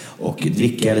rätta och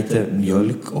dricka lite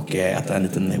mjölk och äta en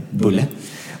liten bulle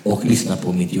och lyssna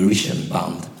på mitt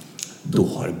Eurovision-band, då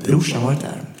har brorsan varit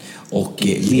där och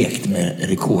lekt med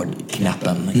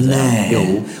rekordknappen. Nej.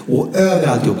 Jo, och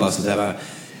överallt jobbar så där.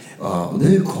 Och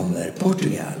nu kommer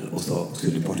Portugal, och så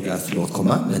skulle Portugals låt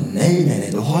komma, men nej,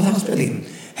 då har han spelat in.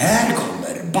 Här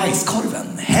kommer bajskorven,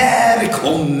 här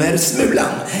kommer smulan,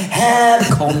 här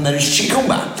kommer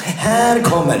chikoma, här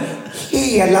kommer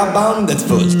hela bandet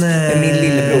fullt med min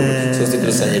lillebror som sitter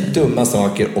och säger dumma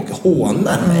saker och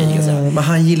hånar mig. Men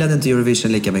han gillade inte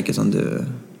Eurovision lika mycket som du.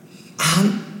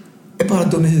 Han är bara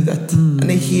dum i huvudet. Han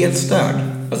är helt störd.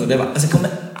 Alltså, jag kommer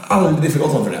aldrig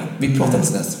förlåta honom för det. Vi pratar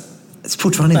inte ens.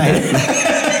 Fortfarande inte.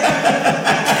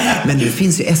 Men nu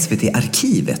finns ju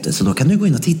SVT-arkivet, så då kan du gå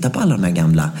in och titta på alla de här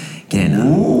gamla grejerna.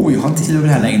 Jag har inte tid över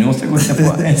det här längre. Nu måste jag gå och titta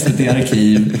på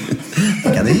SVT-arkiv. Då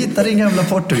kan du hitta din gamla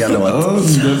Portugal-låt.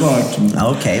 Underbart.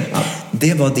 Okej.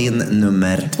 Det var din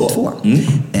nummer 2.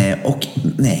 Och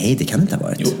nej, det kan inte ha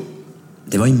varit. Jo.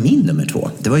 Det var ju min nummer 2.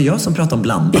 Det var jag som pratade om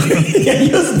blandning.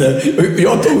 Just det.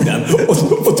 Jag tog den.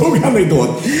 Och tog han mig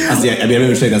då. Alltså jag ber om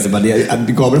ursäkt. Alltså,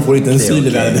 Gabriel får inte en syl i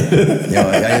världen.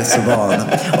 Ja, jag är så van.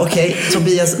 Okej,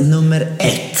 Tobias, nummer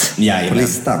 1 på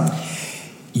listan.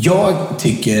 Jag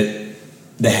tycker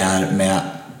det här med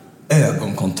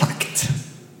ögonkontakt.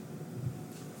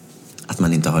 Att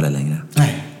man inte har det längre.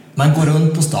 Nej. Man går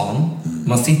runt på stan.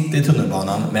 Man sitter i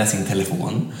tunnelbanan med sin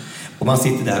telefon. Och man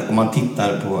sitter där och man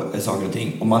tittar på saker och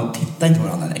ting. Och man tittar inte på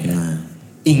varandra längre. Nej.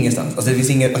 Ingenstans. Alltså det finns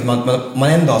inget... Alltså man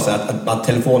en dag säger att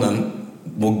telefonen...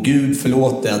 Må Gud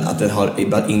förlåt att den har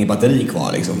ingen batteri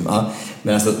kvar. Liksom. Ja.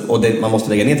 Men alltså, man måste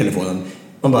lägga ner telefonen.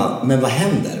 Man bara, men vad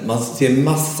händer? Man ser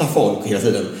massa folk hela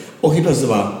tiden. Och helt plötsligt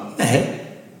så bara, nej.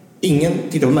 Ingen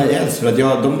tittar på mig ens. För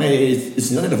att de är i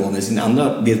sina telefoner, i sin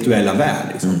andra virtuella värld.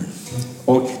 Liksom.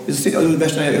 Och det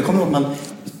värsta, jag kommer ihåg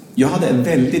jag hade en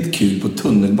väldigt kul på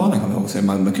tunnelbanan, kan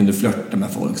man ihåg. Man kunde flirta med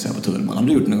folk så här på tunnelbanan. Har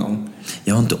du gjort det någon gång?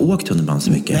 Jag har inte åkt tunnelbanan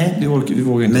så mycket. Nej, du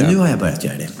vågar inte. Men nu har jag börjat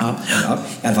göra det. Ja,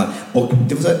 i alla fall. Och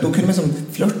det var så här, då kunde man som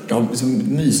flirta och liksom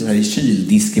mysa där i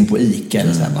kyldisken på Ica.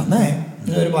 Och så här, bara, nej,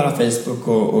 nu är det bara Facebook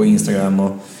och Instagram.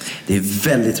 Och... Det är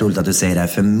väldigt roligt att du säger det här.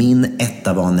 För min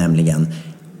etta var nämligen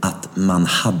att man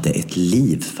hade ett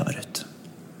liv förut.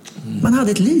 Man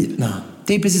hade ett liv. Ja.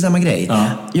 Det är precis samma grej. Ja.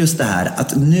 Just det här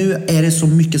att nu är det så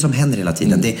mycket som händer hela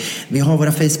tiden. Vi har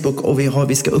våra Facebook och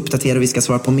vi ska uppdatera och vi ska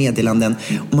svara på meddelanden.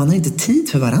 Och man har inte tid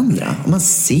för varandra. Och man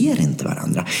ser inte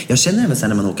varandra. Jag känner även sen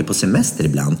när man åker på semester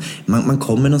ibland. Man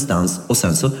kommer någonstans och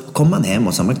sen så kommer man hem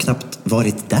och så har man knappt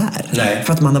varit där. Nej.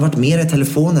 För att man har varit mer i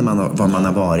telefonen än vad man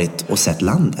har varit och sett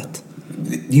landet.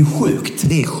 Det är sjukt.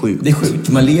 Det är sjukt. Det är sjukt.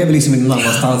 Man lever liksom i någon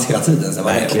annanstans hela tiden. Så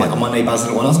om man är i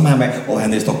Barcelona som är med och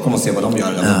händer i Stockholm och ser vad de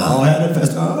gör. Ja, här är det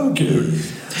fest. Ja, kul.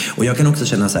 Och jag kan också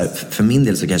känna så här, för min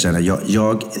del så kan jag känna,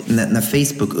 när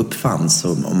Facebook uppfanns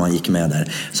och man gick med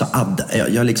där, så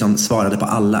jag liksom svarade på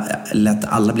alla, lät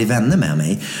alla bli vänner med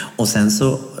mig. Och sen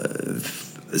så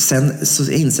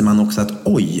inser man också att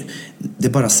det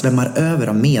bara svämmar över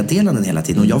av meddelanden hela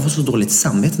tiden. Och jag får så dåligt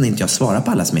samvete när inte jag svarar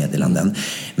på allas meddelanden.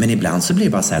 Men ibland så blir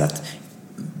det bara så här att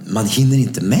man hinner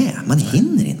inte med. Man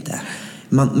hinner inte.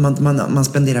 Man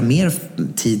spenderar mer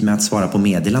tid med att svara på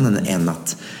meddelanden än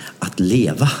att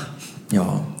leva.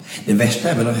 Ja, det värsta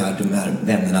är väl de här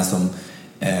vännerna som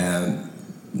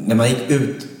när man gick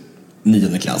ut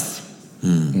 9:e klass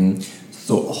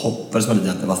så hoppades man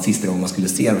lite att det var sista gången man skulle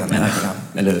se de här människorna,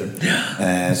 eller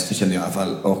hur? Så kände jag i alla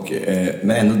fall.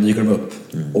 Men ändå dyker de upp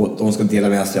och de ska dela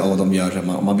med sig av vad de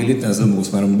gör. Man vill inte ens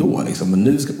umgås med dem då, liksom.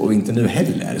 Men och inte nu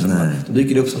heller. Liksom. Då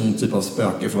dyker det upp som en typ av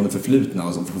spöke från det förflutna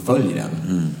och som förföljer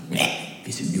den. Nej,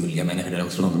 det finns ju gulliga människor där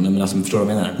också. Men alltså, förstår du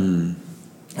vad jag menar?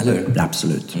 Eller hur?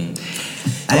 Absolut.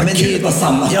 Nej, men det var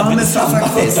samma. Ja, men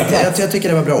faktiskt. Jag tycker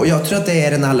det var bra. Och jag tror att det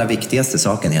är den allra viktigaste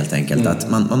saken helt enkelt. Att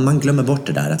man glömmer bort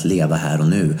det där att leva här och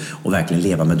nu. Och verkligen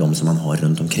leva med dem som man har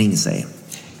runt omkring sig.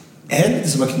 Är det lite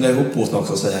som att knyta ihop oss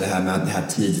också och säga det här med det här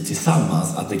tid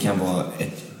tillsammans? Att det kan vara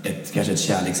kanske ett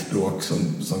kärleksspråk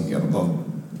som kan vara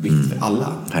viktigt för alla.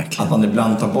 Verkligen. Att man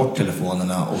ibland tar bort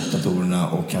telefonerna och datorerna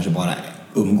och kanske bara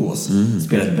umgås.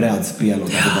 Spelar ett brädspel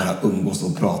och kanske bara umgås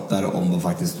och pratar om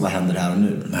vad händer här och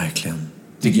nu. Verkligen.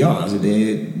 Tycker jag. Alltså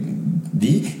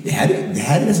det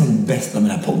här är det som bästa med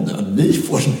den här podden. Att vi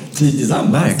får sån tid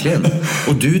tillsammans. Verkligen.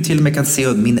 Och du till och med kan se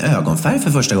min ögonfärg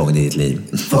för första gången i ditt liv.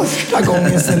 Första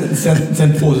gången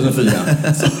sen 2004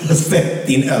 så har jag sett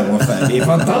din ögonfärg. Det är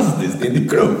fantastiskt. Det är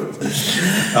klokt.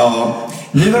 Ja.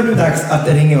 Nu var det dags att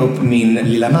ringa upp min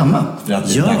lilla mamma. För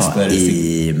att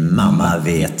i Mamma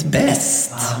vet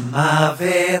bäst. Mamma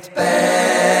vet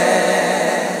bäst.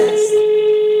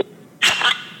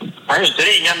 Man kan inte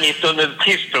ringa mitt under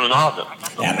tipspromenaden.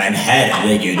 Ja men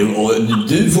herregud, och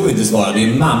du får ju inte svara. Det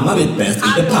är mamma vet bäst,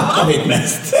 inte pappa vet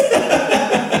mest.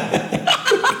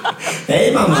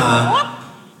 Hej mamma.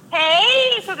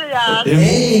 Hej Tobias.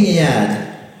 Hej Ingegärd.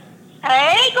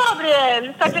 Hej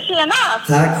Gabriel. Tack för senast.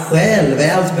 Tack själv,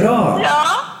 är allt bra? Ja.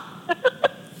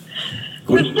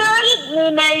 Nu stör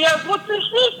ni mig. Jag har fått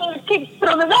precis en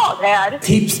tipspromenad här.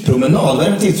 Tipspromenad? Vad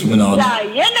är det tipspromenad?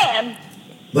 Jajamän.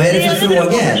 Vad är det för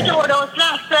frågor? Jag förstår det hos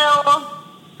Lasse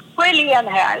och Helene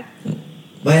här.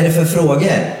 Vad är det för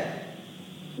frågor?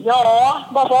 Ja,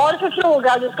 vad var det för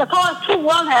fråga? Du ska ta en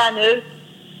tvåan här nu.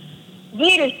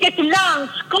 Vilket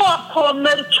landskap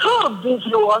kommer kubb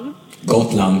ifrån?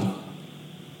 Gotland.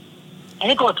 Är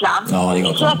det Gotland? Ja, det är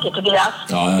Gotland. Är du säker, Tobias?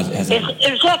 Ja, jag är säker.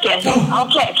 Är du säker? Ja.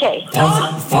 Okej.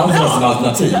 Fanns det som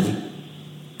alternativ?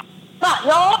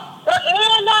 Ja,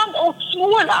 Öland och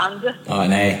Småland. Ja,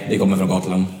 nej, det kommer från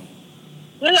Gotland.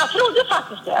 Ja, jag trodde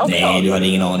faktiskt det också. Nej, du hade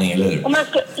ingen aning, eller hur?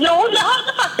 Jo, jag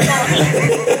hade faktiskt aning.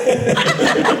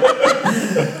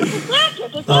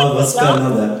 Ja, vad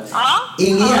spännande.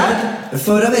 Ingegärd,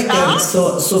 förra veckan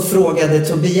så frågade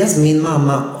Tobias min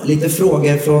mamma lite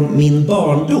frågor från min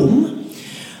barndom.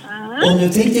 Och nu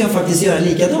tänkte jag faktiskt göra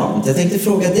likadant. Jag tänkte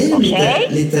fråga dig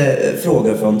lite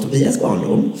frågor från Tobias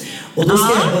barndom. Och då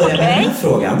ska jag börja med den här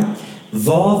frågan.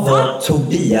 Vad var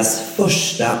Tobias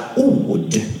första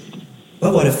ord?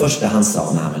 Vad var det första han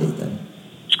sa när han var liten?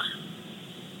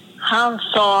 Han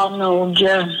sa nog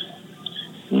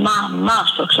mamma,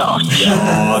 såklart.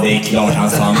 Ja, det är klart han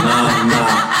sa mamma.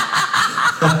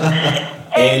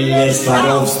 Eller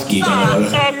Swarovski.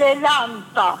 Eller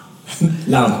lampa.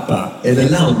 Lampa. Eller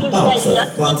lampa också.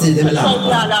 Var han tidig med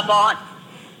lampa?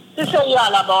 Det säger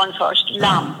alla barn först.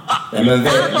 Lampa. Nej, men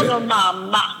han sa nog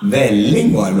mamma.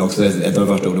 Välling var det väl också ett av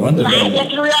de första orden? Nej,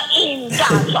 det tror jag inte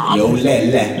han sa. Jo,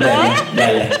 Lelle. Ja,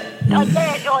 Lelle.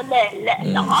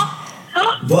 Ja.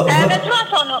 Jag tror han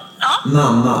sa nog... Ja.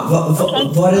 Mamma.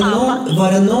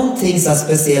 Var det någonting så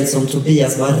speciellt som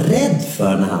Tobias var rädd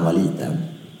för när han var liten?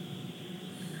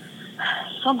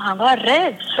 Som han var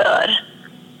rädd för?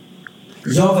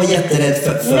 Jag var jätterädd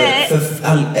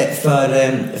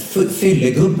för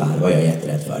fyllegubbar var jag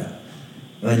jätterädd för.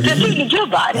 För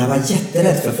fyllegubbar? Jag var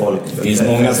jätterädd för folk. Det finns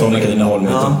många sådana i Katrineholm.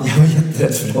 Ja, jag var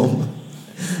jätterädd för dem.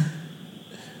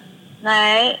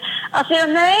 Nej,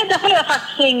 det har jag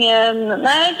faktiskt ingen...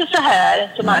 Nej, inte så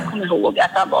här som man kommer ihåg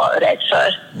att han var rädd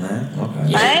för.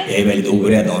 Nej. Jag är väldigt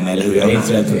orädd av mig, eller hur? Jag är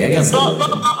inte rädd för egen skull.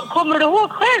 Kommer du ihåg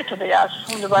själv, Tobias,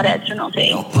 om du var rädd för någonting?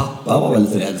 Ja, pappa var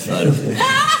väldigt rädd för.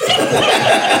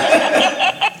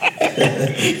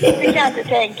 Det kan jag inte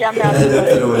tänka mig.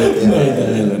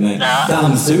 Nej.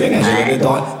 Dammsuga kanske?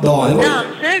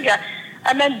 Dammsuga?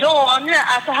 Ja, men Daniel,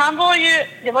 alltså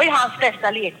det var ju hans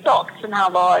bästa leksak sen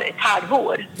han var ett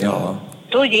halvår. Ja.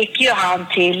 Då gick ju han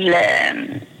till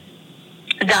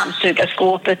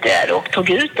dammsugarskåpet där och tog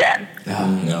ut den.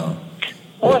 Ja.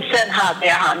 Och sen hade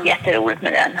han jätteroligt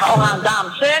med den. Och han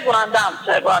dammsög och han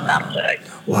dammsög och han dammsög.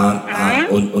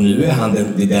 Och nu är han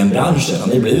i den branschen.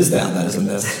 Han är blivit städare som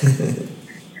dess.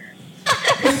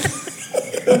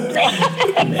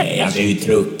 Nej, han är ju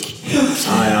truck.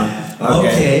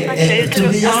 Okej.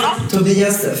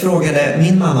 Tobias frågade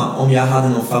min mamma om jag hade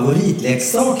någon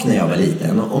favoritleksak när jag var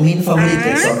liten. Och min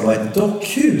favoritleksak var ett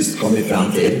dockhus, kom vi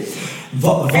fram till.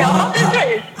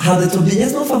 Hade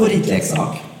Tobias någon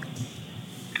favoritleksak?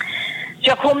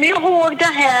 Jag kommer ihåg det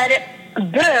här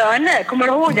bönor. Kommer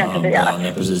du ihåg den, Tobias?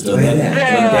 Ja, precis. Det var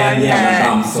den jävla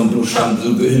damm som brorsan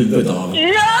tog huvudet av.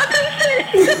 Ja,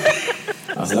 precis.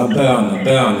 Alltså, det var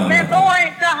bönen. Men var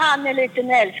inte han en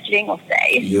liten älskling hos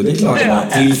dig? Jo, det är klart det var.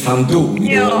 Tills han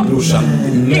dog. Ja. Brorsan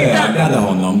mördade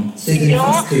honom.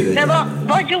 Ja, men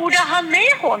vad gjorde han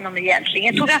med honom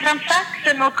egentligen? Tog han fram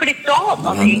saxen och klippte av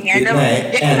någonting? Nej,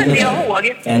 det kommer inte jag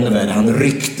ihåg. Ännu värre, han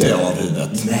ryckte av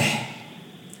huvudet. Nej.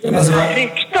 Han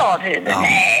ryckte av huvudet?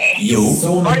 Nej. Jo.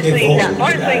 Var det så illa?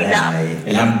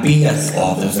 Eller han bet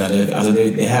av det. Alltså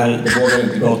det här, det vågar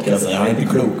inte gott, kan jag säga. Han är inte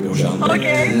klok, brorsan.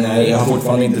 Nej, jag har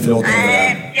fortfarande inte förlåtit honom det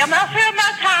här. Ja, men jag för mig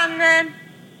att han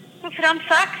tog fram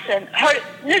saxen.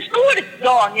 Nu står det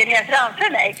Daniel här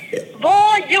framför mig.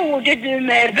 Vad gjorde du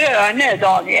med bönor,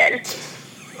 Daniel?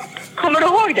 Kommer du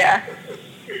ihåg det?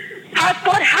 Han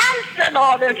skar halsen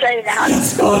av den, säger han. Han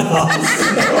skar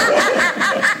halsen av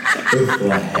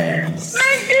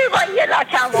Men du, vad elak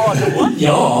han var då.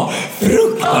 Ja,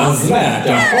 fruktansvärt.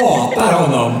 Jag hatar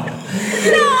honom.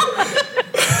 Ja.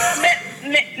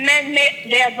 Men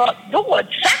det var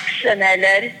dådsaxen,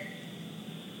 eller?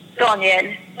 Daniel,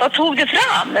 vad tog du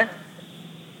fram?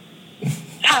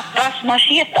 Pappas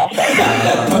macheta, säger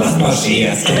han. Pappas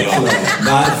macheta,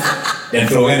 ja. Den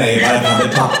frågan är ju varför hade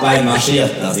pappa en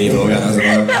macheta, säger frågan. Alltså,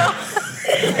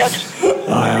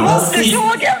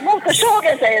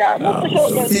 Motorsågen, säger han.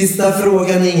 Motorsågen. Sista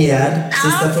frågan, Ingegärd.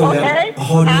 Okay.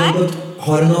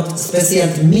 Har du något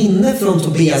speciellt minne från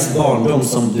Tobias barndom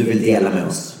som du vill dela med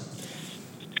oss?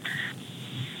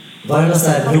 Var det någon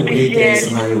sån här rolig grej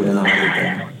som han gjorde när han var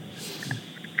liten?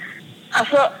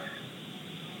 Alltså,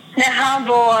 när han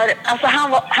var, alltså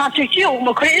han tyckte ju om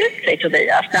att klä ut sig,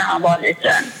 Tobias, när han var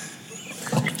liten.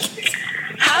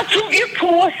 Han tog ju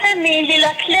på sig min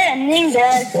lilla klänning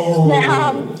där när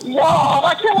han,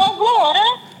 vad kan han vara?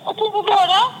 Vad kan det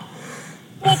vara?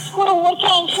 6 år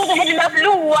kanske, den här lilla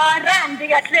blåa,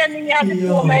 randiga klänningen jag hade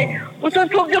på mig. Och så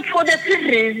tog du på det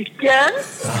peruken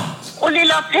och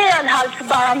lilla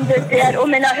pärlhalsbandet där och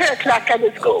mina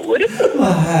högklackade skor.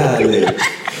 Vad härligt.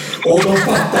 Och de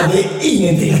fattade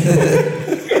ingenting.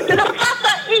 De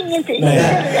fattade ingenting. Nej.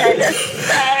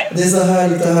 Det är så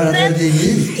härligt att höra att det är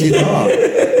gick idag.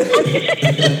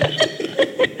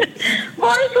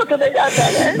 Var det så Tobias,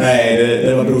 eller? Nej,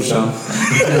 det var brorsan.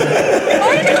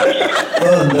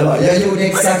 Underbart. Jag gjorde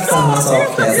exakt samma sak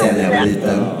när jag var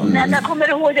liten. Men jag kommer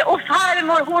ihåg det. Och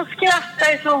farmor, hon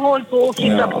skrattade så hon höll på att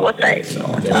kissa på sig.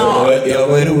 Jag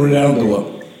var rolig redan då.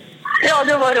 Ja,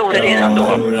 du var rolig redan då.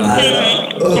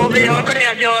 Och vi har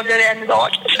glädje av det än idag.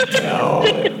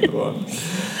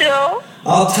 Ja.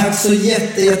 Ja, tack så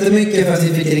jättemycket för att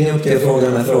vi fick ringa upp dig och fråga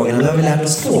de här frågorna. Nu har vi lärt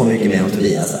oss så mycket mer om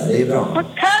Tobias här. Det är bra. Och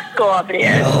tack,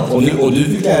 Gabriel. Ja, och du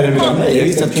fick lära dig med mig. Jag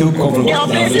visste att Coop kom från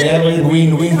Gotland. Så det var en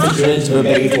win-win situation för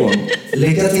bägge två.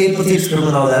 Lycka till på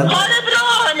tipspromenaden. Ha det bra,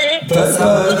 hörni. Puss.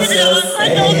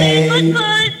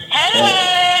 Hej.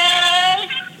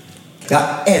 Jag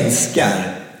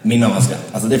älskar min mammas skratt.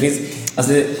 Alltså det finns...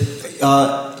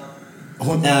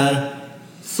 hon är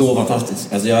så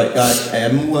fantastisk. Alltså jag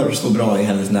mår så bra i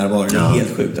hennes närvaro. Det är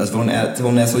helt sjukt. Alltså hon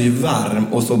är så varm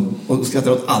och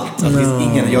skrattar åt allt. Alltså, det finns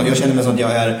ingen, jag känner mig som att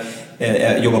jag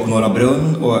jobbar på Norra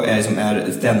Brunn och är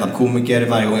stand-up-komiker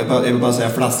varje gång. Jag vill bara säga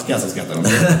flaska så skrattar hon.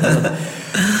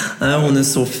 Hon är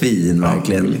så fin,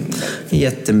 verkligen.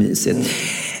 Jättemysigt.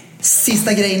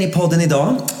 Sista grejen i podden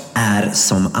idag är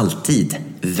som alltid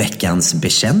veckans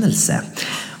bekännelse.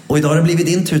 Och idag har det blivit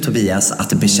din tur, Tobias,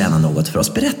 att bekänna något för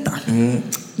oss. Berätta.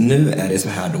 Nu är det så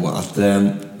här då att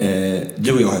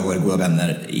du och jag har varit goda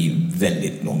vänner i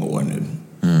väldigt många år nu.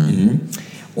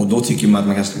 Och då tycker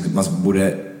man att man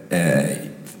borde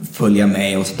följa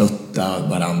med och stötta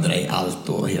varandra i allt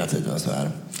och hela tiden och så här.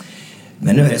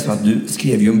 Men nu är det så att du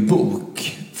skrev ju en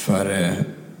bok för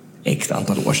x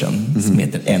antal år sedan som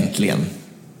heter Äntligen.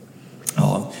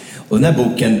 Ja. Och den här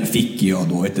boken fick jag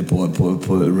då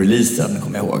på releasen,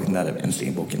 kommer jag ihåg, den där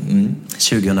Äntligen-boken.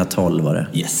 2012 var det.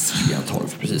 Yes, 2012,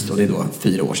 precis. Och det är då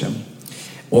 4 år sedan.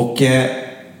 Och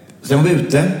sen var vi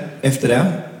ute efter det.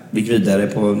 Vi gick vidare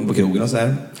på krogen och så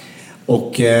här.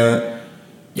 Och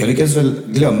jag lyckades väl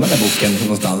glömma den här boken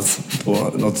någonstans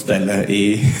på något ställe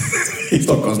i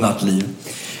Stockholms nattliv.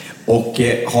 Och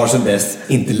har sedan dess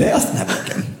inte läst den här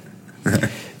boken.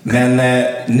 Men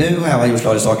nu har jag gjort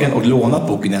slag i saken och lånat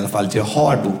boken i alla fall. Jag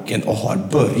har boken och har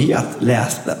börjat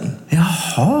läsa den. Jaha.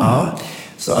 Ja,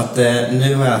 så att nu har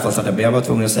jag i alla fall startat. Jag var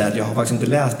tvungen att säga att jag har faktiskt inte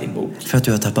läst din bok. För att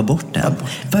du har tappat bort den?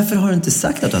 Varför har du inte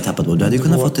sagt att du har tappat bort den? Du hade ju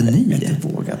kunnat fått en ny. Jag har inte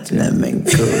vågat. Nej men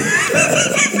gud.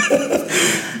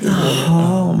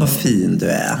 Jaha, vad fin du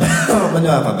är. Ja, men nu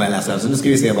har jag bara börjat läsa den. Så nu ska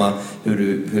vi se hur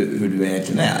du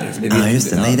egentligen är. För det vet just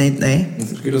det. Nej.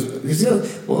 Vi ska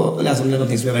läsa om det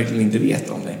någonting som jag verkligen inte vet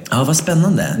om dig. Ja, vad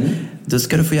spännande. Då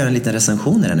ska du få göra en liten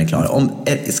recension när den är klar.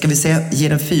 Ska vi säga, ge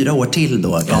den 4 år till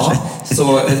då kanske? Ja,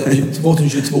 så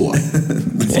 2022.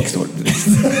 6 år.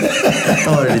 Jag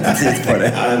tar lite tid på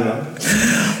det.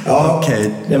 Ja,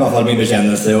 okej. Det var i alla fall min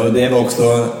bekännelse. Och det var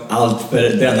också allt för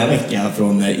denna vecka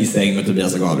från I säng med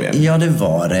Tobias och Gabriel. Ja, det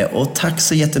var det. Och tack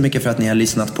så jättemycket för att ni har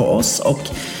lyssnat på oss. Och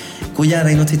gå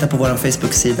gärna in och titta på vår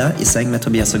Facebook-sida I säng med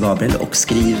Tobias och Gabriel. Och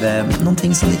skriv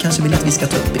någonting som ni kanske vill att vi ska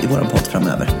ta upp i vår podd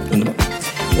framöver. Underbart.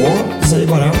 Och säg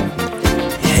bara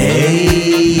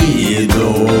hej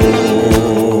då.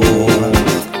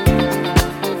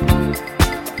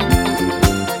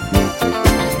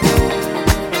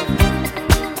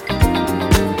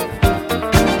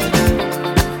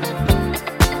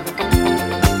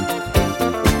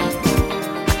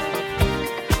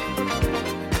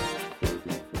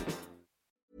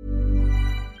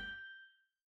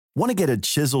 Want to get a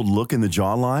chiseled look in the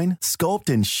jawline? Sculpt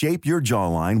and shape your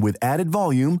jawline with added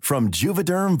volume from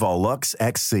Juvederm Volux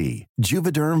XC.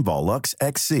 Juvederm Volux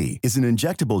XC is an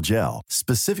injectable gel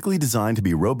specifically designed to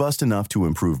be robust enough to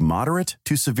improve moderate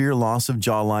to severe loss of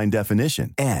jawline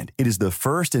definition. And it is the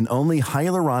first and only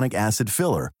hyaluronic acid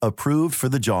filler approved for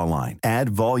the jawline. Add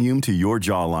volume to your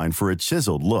jawline for a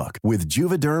chiseled look with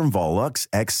Juvederm Volux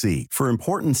XC. For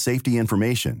important safety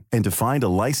information and to find a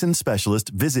licensed specialist,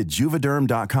 visit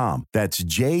juvederm.com. That's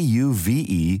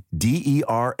JUVEDERM.com.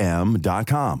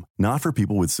 Not for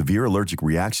people with severe allergic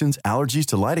reactions, allergies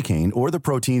to lidocaine, or the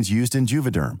proteins used in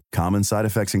Juvederm. Common side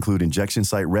effects include injection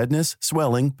site redness,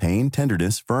 swelling, pain,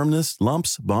 tenderness, firmness,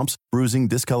 lumps, bumps, bruising,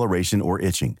 discoloration, or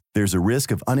itching. There's a risk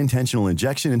of unintentional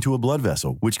injection into a blood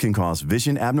vessel, which can cause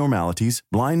vision abnormalities,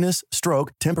 blindness,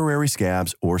 stroke, temporary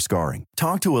scabs, or scarring.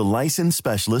 Talk to a licensed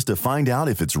specialist to find out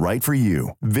if it's right for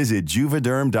you. Visit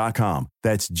Juvederm.com.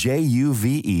 That's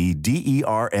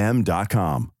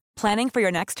JUVEDERM.com. Planning for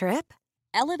your next trip?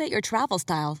 Elevate your travel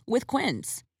style with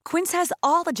Quince. Quince has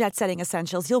all the jet-setting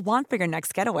essentials you'll want for your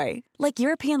next getaway, like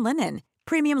European linen,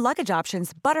 premium luggage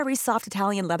options, buttery soft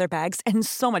Italian leather bags, and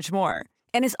so much more.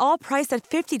 And is all priced at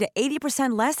 50 to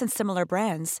 80% less than similar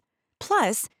brands.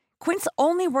 Plus, Quince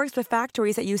only works with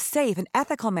factories that use safe and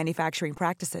ethical manufacturing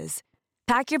practices.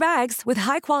 Pack your bags with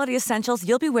high-quality essentials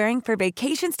you'll be wearing for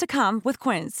vacations to come with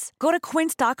Quince. Go to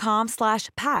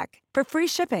quince.com/pack for free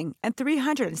shipping and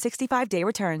 365-day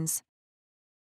returns.